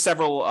 Here's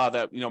several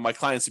that, my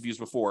clients have used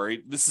before.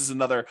 This is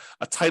a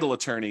title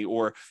attorney,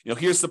 or,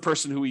 here's the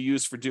person who we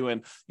use for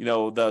doing,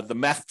 the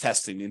meth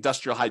testing, the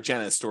industrial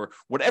hygienist, or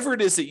whatever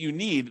it is that you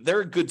need.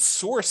 They're a good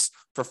source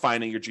for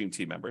finding your dream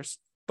team members.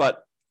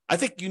 But I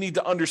think you need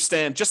to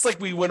understand, just like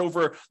we went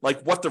over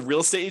like what the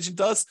real estate agent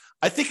does,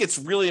 I think it's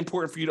really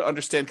important for you to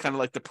understand kind of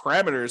like the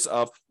parameters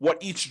of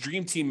what each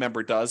dream team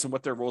member does and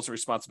what their roles and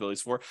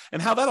responsibilities for and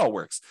how that all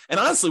works. And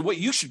honestly, what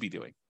you should be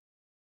doing,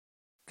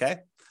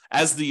 okay,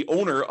 as the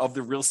owner of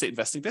the real estate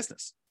investing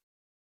business.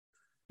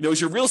 Is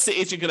your real estate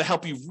agent going to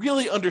help you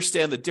really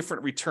understand the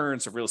different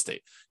returns of real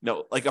estate?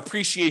 Like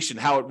appreciation,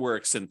 how it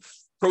works, and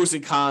pros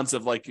and cons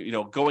of like,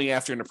 going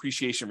after an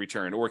appreciation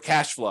return, or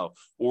cash flow,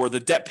 or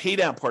the debt pay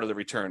down part of the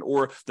return,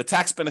 or the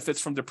tax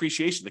benefits from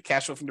depreciation, the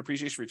cash flow from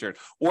depreciation return,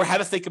 or how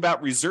to think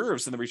about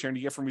reserves and the return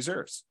you get from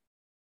reserves.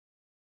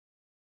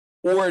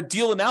 Or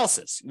deal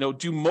analysis.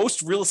 Do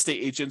most real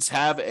estate agents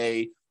have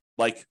a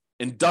like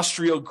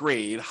industrial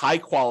grade, high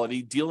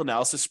quality deal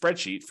analysis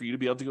spreadsheet for you to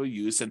be able to go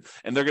use? And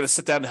they're going to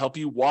sit down and help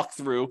you walk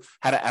through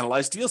how to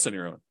analyze deals on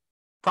your own?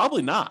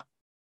 Probably not.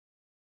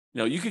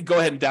 You could go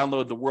ahead and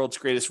download the world's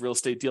greatest real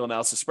estate deal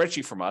analysis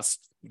spreadsheet from us.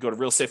 You go to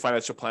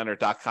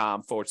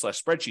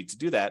realestatefinancialplanner.com/spreadsheet to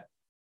do that.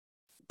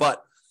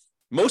 But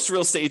most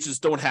real estate agents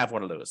don't have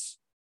one of those.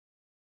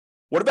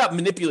 What about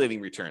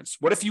manipulating returns?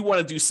 What if you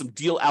want to do some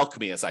deal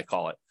alchemy, as I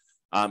call it?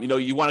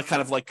 You want to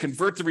kind of like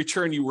convert the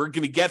return you were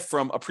going to get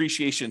from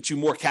appreciation to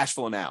more cash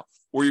flow now,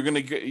 or you're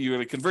going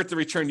to convert the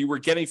return you were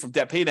getting from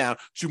debt pay down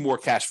to more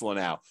cash flow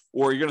now,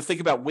 or you're going to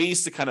think about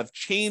ways to kind of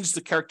change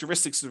the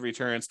characteristics of the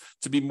returns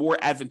to be more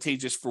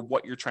advantageous for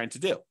what you're trying to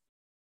do.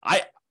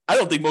 I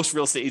don't think most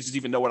real estate agents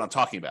even know what I'm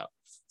talking about.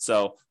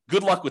 So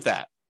good luck with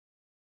that.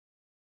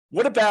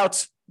 What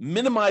about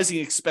minimizing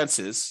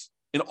expenses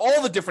in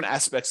all the different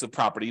aspects of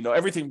property?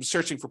 Everything from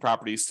searching for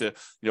properties to,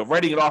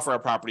 writing an offer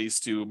on properties,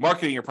 to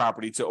marketing your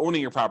property, to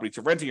owning your property,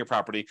 to renting your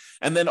property,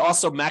 and then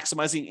also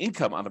maximizing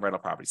income on the rental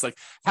properties. Like,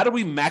 how do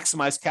we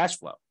maximize cash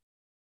flow?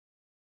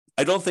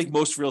 I don't think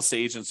most real estate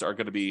agents are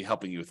going to be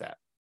helping you with that.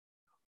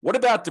 What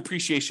about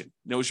depreciation?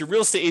 Is your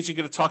real estate agent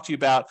going to talk to you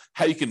about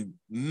how you can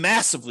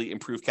massively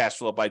improve cash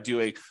flow by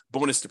doing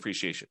bonus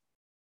depreciation?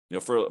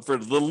 For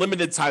the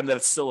limited time that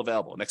it's still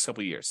available, next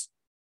couple of years?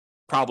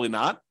 Probably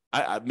not.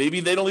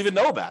 Maybe they don't even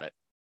know about it.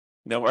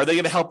 Are they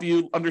going to help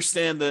you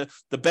understand the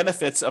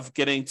benefits of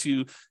getting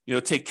to,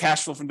 take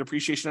cash flow from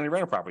depreciation on your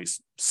rental properties?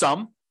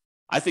 Some.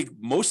 I think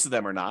most of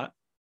them are not.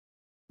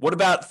 What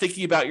about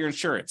thinking about your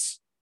insurance?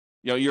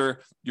 Your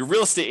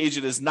real estate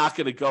agent is not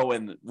going to go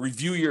and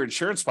review your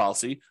insurance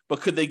policy, but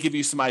could they give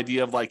you some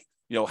idea of like,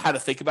 how to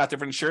think about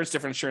different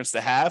insurance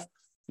to have,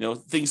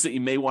 things that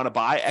you may want to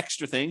buy,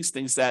 extra things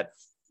that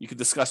you could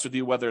discuss with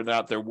you whether or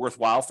not they're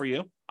worthwhile for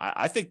you.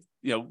 I think,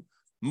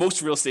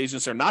 most real estate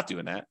agents are not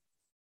doing that.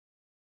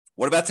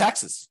 What about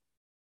taxes?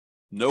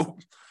 No,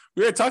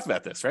 we already talked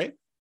about this, right?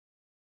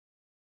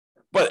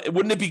 But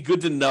wouldn't it be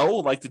good to know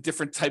like the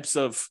different types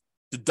of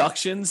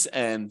deductions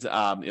and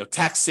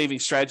tax saving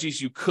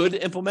strategies you could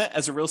implement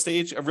as a real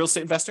estate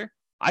investor?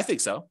 I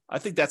think so. I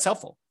think that's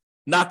helpful.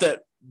 Not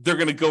that they're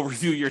going to go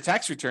review your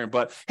tax return,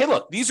 but hey,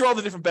 look, these are all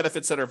the different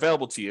benefits that are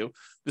available to you.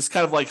 This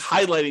kind of like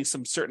highlighting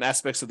some certain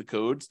aspects of the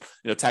code,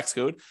 tax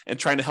code, and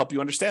trying to help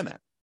you understand that.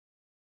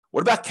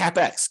 What about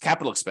CapEx,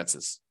 capital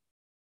expenses?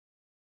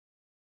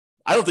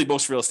 I don't think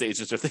most real estate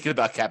agents are thinking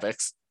about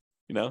CapEx,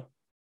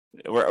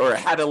 or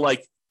how to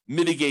like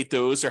mitigate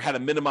those, or how to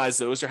minimize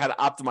those, or how to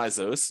optimize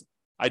those.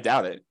 I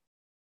doubt it.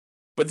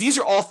 But these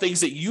are all things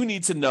that you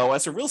need to know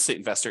as a real estate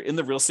investor in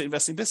the real estate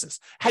investing business.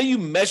 How do you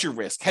measure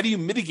risk? How do you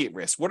mitigate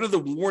risk? What are the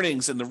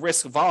warnings and the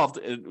risks involved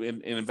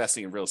in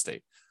investing in real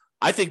estate?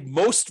 I think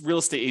most real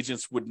estate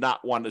agents would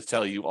not want to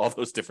tell you all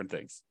those different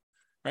things,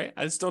 right?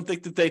 I just don't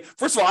think that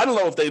first of all, I don't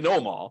know if they know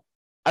them all.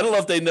 I don't know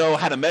if they know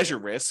how to measure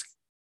risk.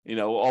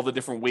 All the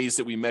different ways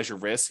that we measure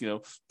risk,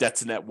 debt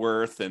to net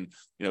worth and,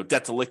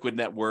 debt to liquid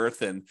net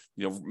worth and,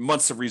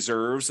 months of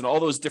reserves and all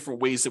those different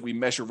ways that we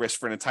measure risk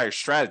for an entire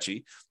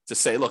strategy to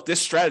say, look,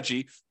 this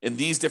strategy in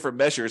these different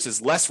measures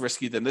is less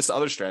risky than this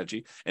other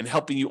strategy, and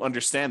helping you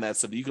understand that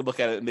so that you can look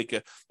at it and make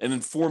an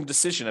informed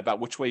decision about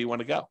which way you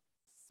want to go.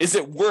 Is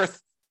it worth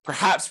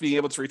perhaps being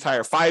able to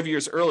retire 5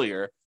 years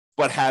earlier,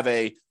 but have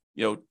a,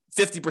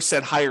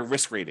 50% higher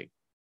risk rating?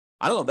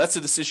 I don't know. That's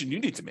a decision you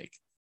need to make.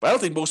 But I don't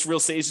think most real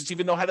estate agents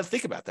even know how to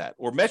think about that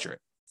or measure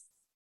it.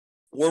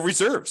 Or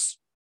reserves.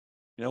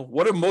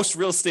 What do most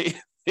real estate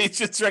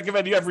agents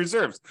recommend you have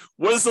reserves?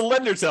 What is the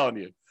lender telling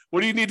you?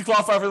 What do you need to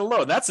qualify for the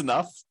loan? That's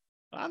enough.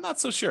 I'm not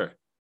so sure.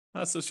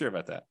 Not so sure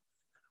about that.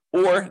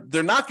 Or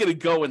they're not going to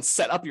go and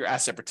set up your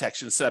asset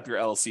protection, set up your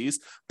LLCs,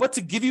 but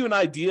to give you an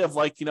idea of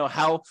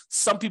how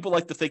some people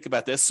like to think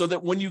about this, so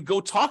that when you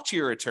go talk to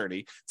your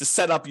attorney to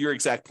set up your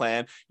exact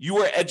plan, you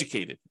are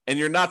educated and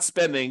you're not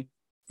spending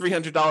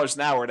 $300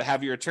 an hour to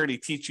have your attorney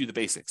teach you the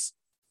basics.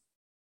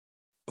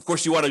 Of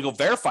course, you want to go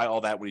verify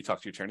all that when you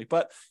talk to your attorney,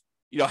 but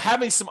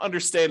having some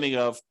understanding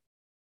of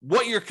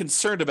what you're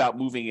concerned about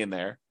moving in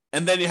there,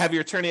 and then you have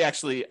your attorney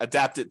actually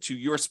adapt it to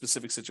your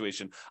specific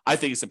situation, I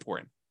think is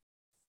important.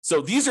 So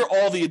these are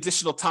all the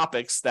additional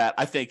topics that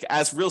I think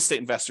as real estate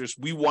investors,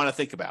 we want to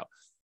think about.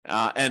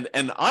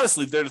 And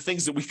honestly, they're the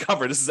things that we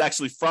cover. This is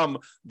actually from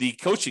the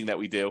coaching that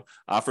we do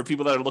for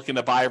people that are looking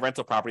to buy a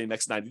rental property in the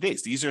next 90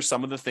 days. These are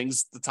some of the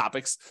things, the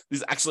topics.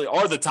 These actually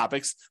are the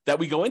topics that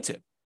we go into.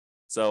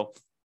 So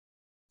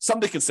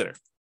something to consider.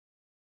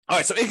 All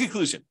right. So in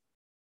conclusion,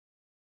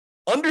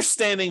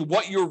 understanding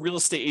what your real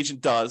estate agent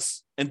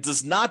does and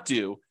does not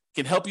do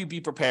can help you be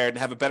prepared and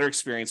have a better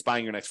experience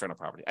buying your next rental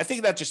property. I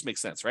think that just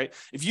makes sense, right?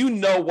 If you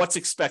know what's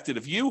expected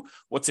of you,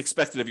 what's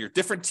expected of your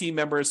different team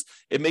members,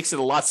 it makes it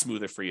a lot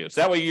smoother for you.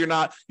 So that way you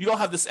don't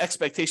have this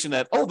expectation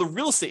that, the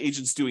real estate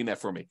agent's doing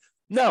that for me.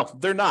 No,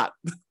 they're not.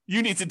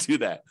 You need to do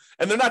that.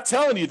 And they're not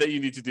telling you that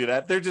you need to do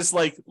that. They're just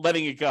like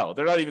letting it go.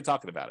 They're not even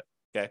talking about it,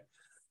 okay?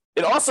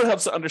 It also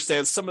helps to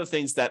understand some of the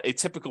things that a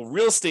typical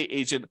real estate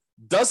agent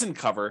doesn't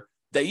cover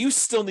that you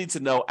still need to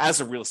know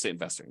as a real estate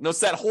investor. It's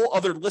that whole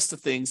other list of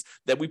things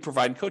that we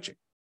provide in coaching.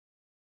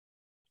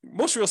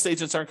 Most real estate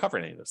agents aren't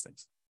covering any of those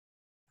things.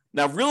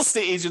 Now, real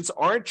estate agents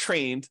aren't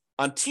trained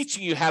on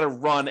teaching you how to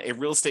run a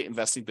real estate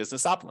investing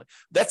business optimally.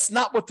 That's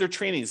not what their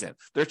training is in.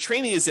 Their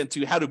training is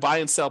into how to buy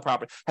and sell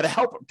property, how to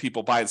help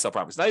people buy and sell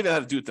properties, not even how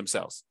to do it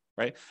themselves,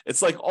 right?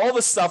 It's like all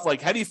this stuff,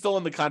 like how do you fill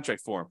in the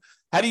contract form?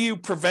 How do you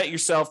prevent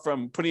yourself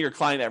from putting your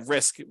client at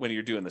risk when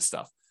you're doing this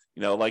stuff?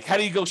 Like how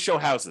do you go show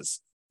houses?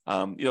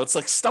 It's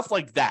like stuff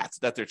like that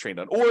they're trained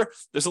on. Or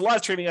there's a lot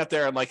of training out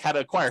there on like how to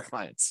acquire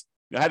clients,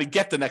 how to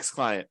get the next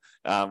client.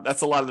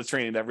 That's a lot of the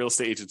training that real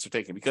estate agents are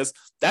taking because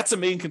that's a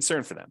main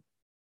concern for them.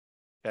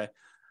 Okay.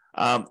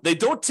 They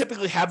don't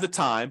typically have the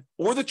time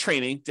or the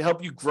training to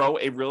help you grow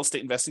a real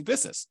estate investing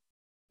business.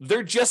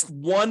 They're just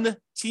one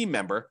team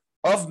member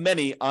of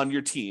many on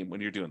your team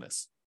when you're doing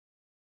this.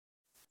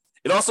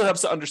 It also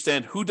helps to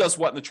understand who does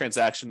what in the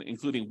transaction,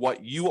 including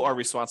what you are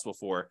responsible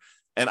for.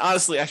 And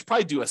honestly, I should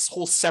probably do a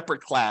whole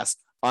separate class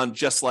on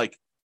just like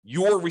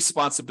your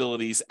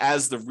responsibilities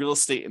as the real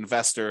estate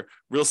investor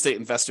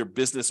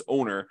business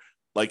owner,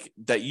 like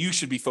that you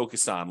should be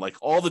focused on, like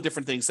all the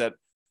different things that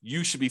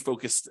you should be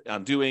focused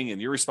on doing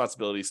and your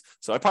responsibilities.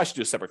 So I probably should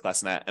do a separate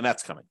class on that, and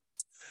that's coming.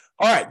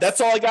 All right,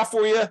 that's all I got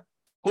for you.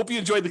 Hope you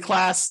enjoyed the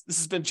class. This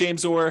has been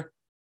James Orr.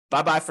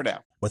 Bye-bye for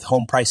now. With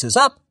home prices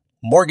up,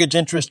 mortgage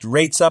interest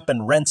rates up,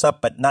 and rents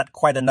up, but not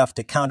quite enough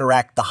to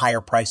counteract the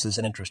higher prices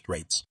and interest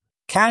rates.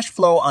 Cash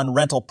flow on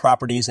rental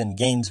properties in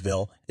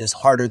Gainesville is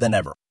harder than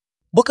ever.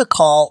 Book a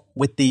call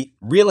with the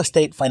Real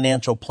Estate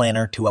Financial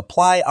Planner to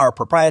apply our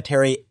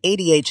proprietary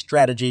 88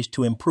 strategies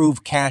to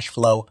improve cash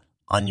flow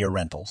on your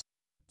rentals.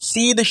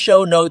 See the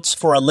show notes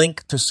for a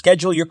link to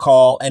schedule your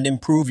call and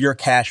improve your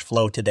cash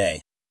flow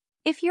today.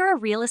 If you're a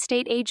real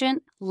estate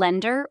agent,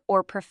 lender,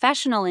 or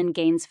professional in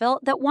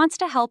Gainesville that wants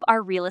to help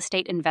our real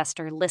estate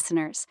investor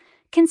listeners,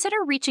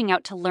 consider reaching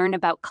out to learn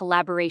about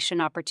collaboration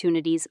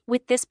opportunities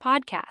with this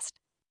podcast.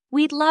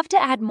 We'd love to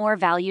add more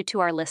value to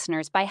our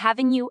listeners by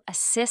having you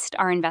assist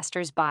our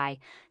investors buy,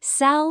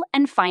 sell,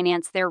 and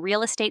finance their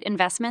real estate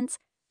investments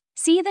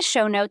See the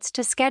show notes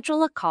to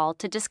schedule a call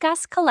to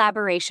discuss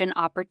collaboration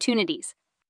opportunities.